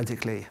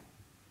identically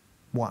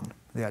 1,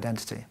 the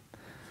identity.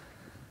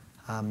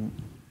 And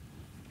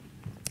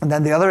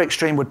then the other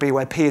extreme would be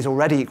where P is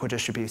already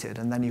equidistributed,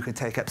 and then you could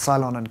take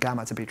epsilon and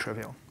gamma to be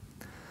trivial.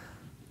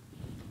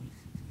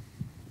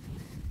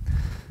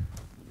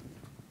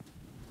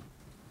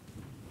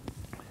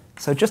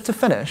 So just to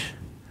finish,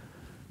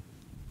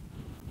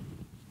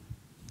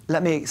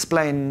 let me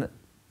explain,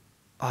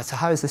 so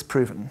how is this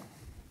proven?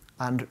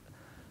 And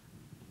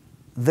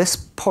this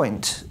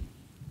point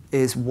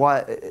is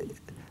why,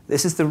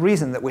 this is the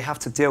reason that we have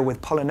to deal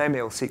with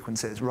polynomial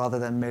sequences rather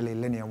than merely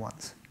linear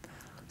ones.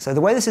 So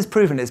the way this is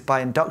proven is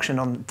by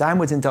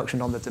downwards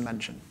induction on the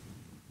dimension.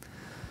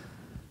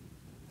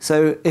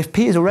 So if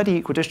P is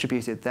already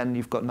equidistributed, then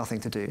you've got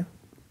nothing to do.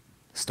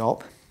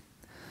 Stop.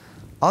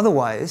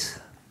 Otherwise,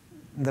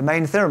 the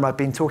main theorem I've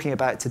been talking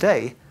about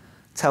today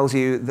tells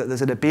you that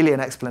there's an abelian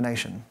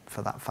explanation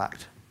for that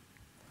fact.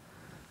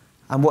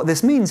 And what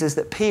this means is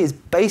that P is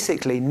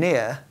basically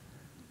near,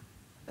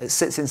 it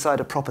sits inside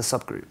a proper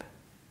subgroup.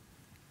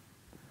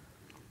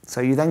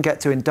 So you then get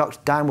to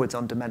induct downwards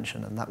on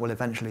dimension, and that will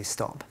eventually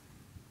stop.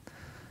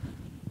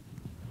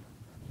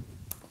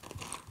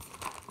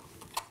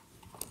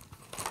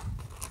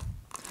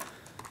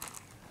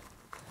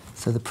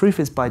 So the proof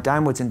is by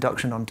downwards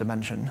induction on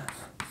dimension.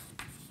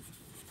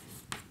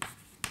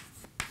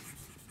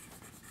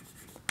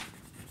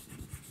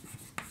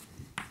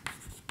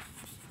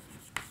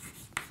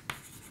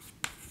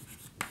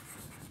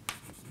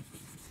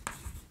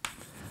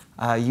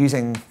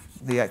 Using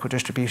the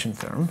equidistribution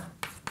theorem.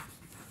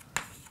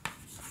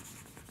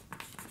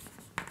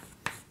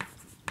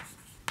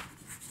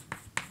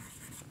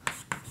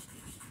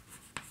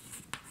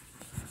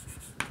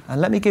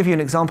 And let me give you an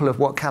example of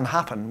what can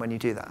happen when you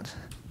do that.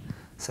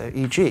 So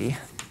e.g.,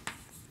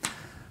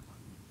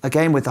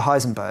 again with the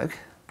Heisenberg,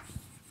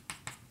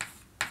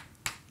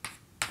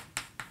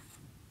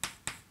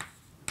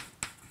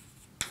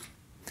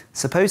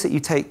 suppose that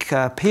you take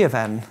P of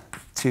n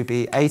to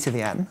be a to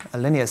the n, a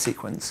linear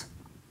sequence,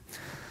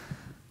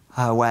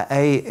 where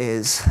a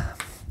is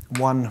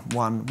 1,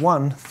 1,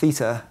 1,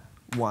 theta,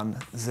 1,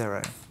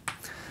 0.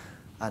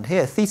 And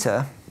here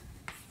theta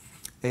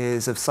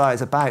is of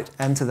size about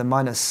n to the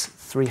minus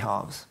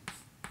 3/2.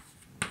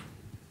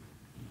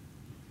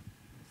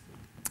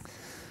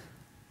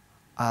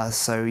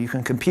 So you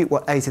can compute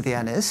what a to the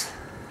n is.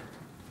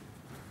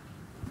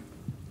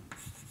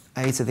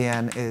 A to the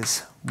n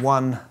is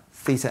 1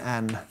 theta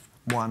n,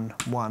 1,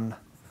 1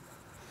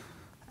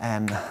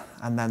 n,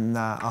 and then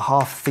a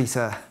half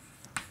theta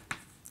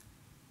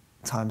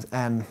times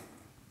n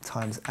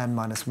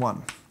minus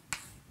 1.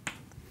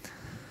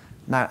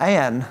 Now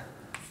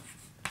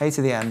a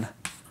to the n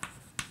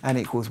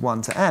equals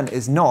 1 to n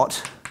is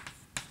not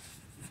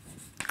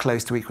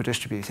close to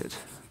equidistributed.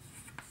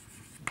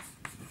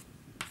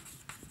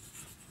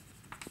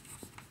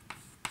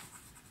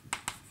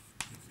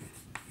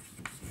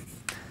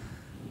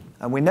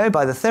 And we know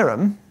by the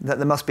theorem that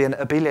there must be an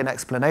abelian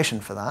explanation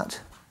for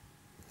that.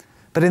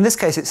 But in this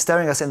case, it's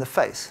staring us in the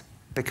face,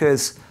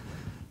 because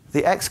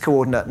the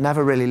x-coordinate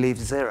never really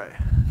leaves 0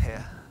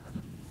 here.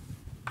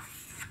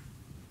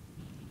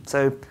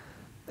 So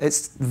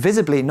it's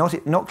visibly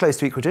not close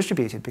to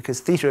equidistributed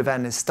because theta of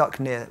n is stuck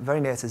very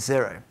near to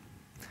 0.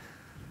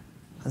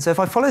 And so if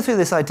I follow through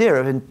this idea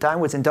of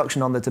downwards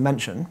induction on the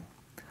dimension,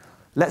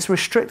 let's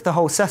restrict the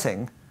whole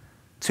setting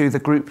to the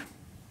group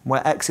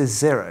where x is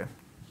 0.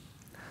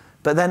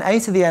 But then a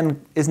to the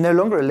n is no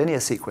longer a linear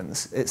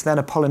sequence. It's then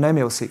a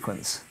polynomial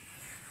sequence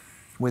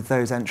with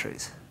those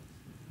entries.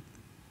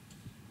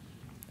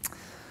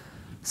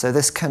 So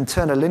this can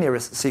turn a linear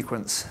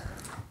sequence.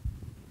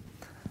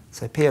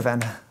 So P of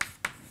n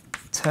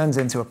turns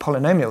into a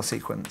polynomial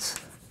sequence.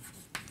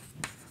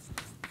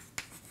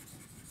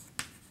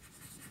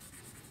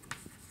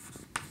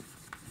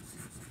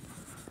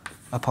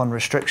 Upon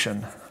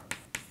restriction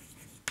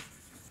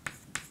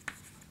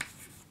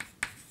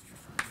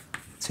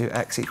to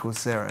x equals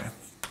 0.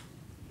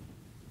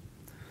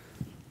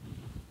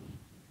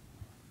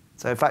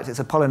 So in fact, it's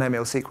a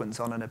polynomial sequence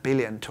on an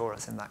abelian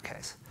torus in that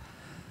case.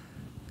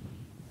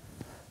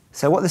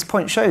 So what this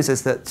point shows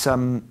is that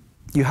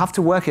you have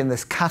to work in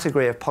this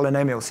category of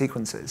polynomial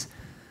sequences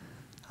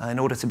in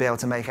order to be able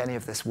to make any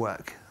of this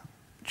work.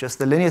 Just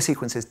the linear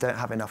sequences don't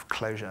have enough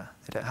closure.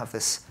 They don't have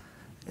this.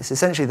 It's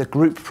essentially the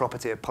group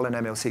property of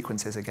polynomial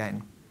sequences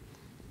again.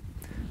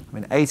 I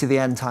mean, a to the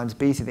n times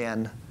b to the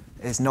n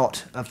is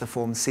not of the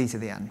form c to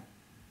the n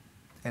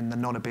in the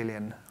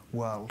non-abelian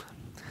world.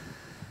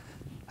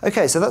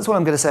 OK, so that's what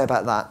I'm going to say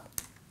about that.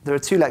 There are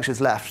 2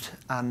 lectures left,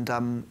 and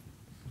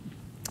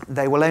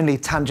they will only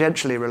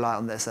tangentially rely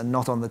on this and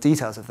not on the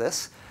details of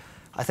this.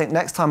 I think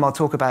next time I'll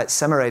talk about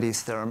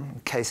Semirades'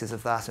 theorem, cases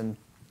of that, and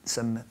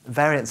some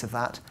variants of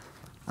that.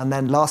 And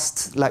then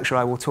last lecture,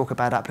 I will talk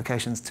about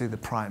applications to the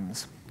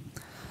primes.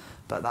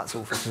 But that's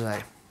all for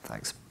today.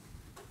 Thanks.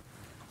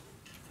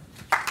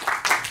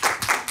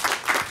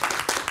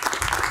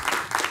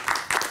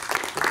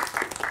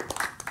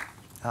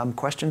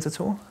 Questions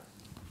at all?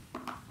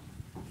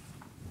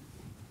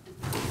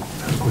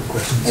 Quick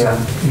question.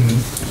 Yeah. So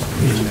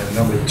in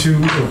number 2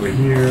 over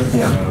here,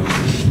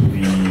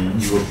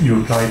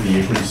 you apply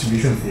the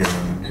equidistribution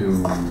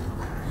theorem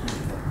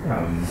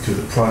to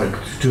the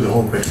product, to the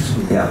whole vector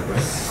group, right?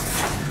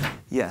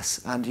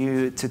 Yes, and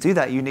to do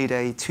that, you need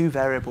a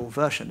 2-variable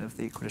version of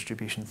the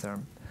equidistribution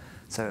theorem.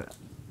 So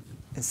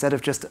instead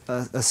of just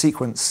a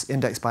sequence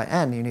indexed by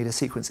n, you need a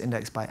sequence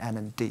indexed by n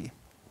and d.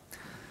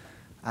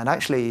 And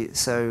actually,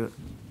 so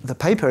the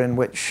paper in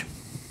which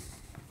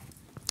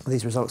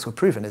these results were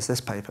proven is this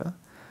paper,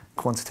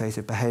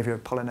 Quantitative Behavior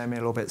of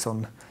Polynomial Orbits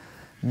on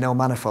Nil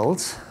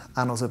Manifolds,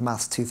 Annals of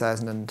Maths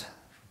 2000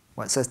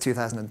 well, it says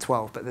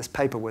 2012, but this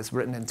paper was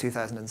written in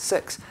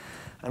 2006.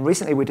 And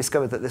recently we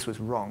discovered that this was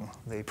wrong,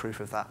 the proof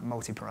of that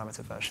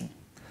multi-parameter version.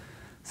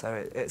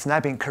 So it's now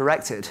been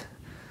corrected,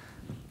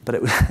 but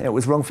it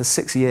was wrong for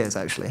 6 years,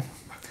 actually.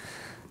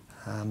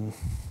 And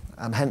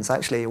hence,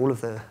 actually, all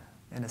of the,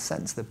 in a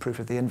sense, the proof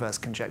of the inverse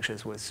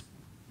conjectures was,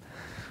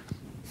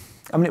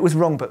 I mean, it was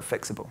wrong but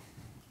fixable.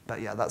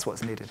 But yeah, that's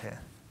what's needed here.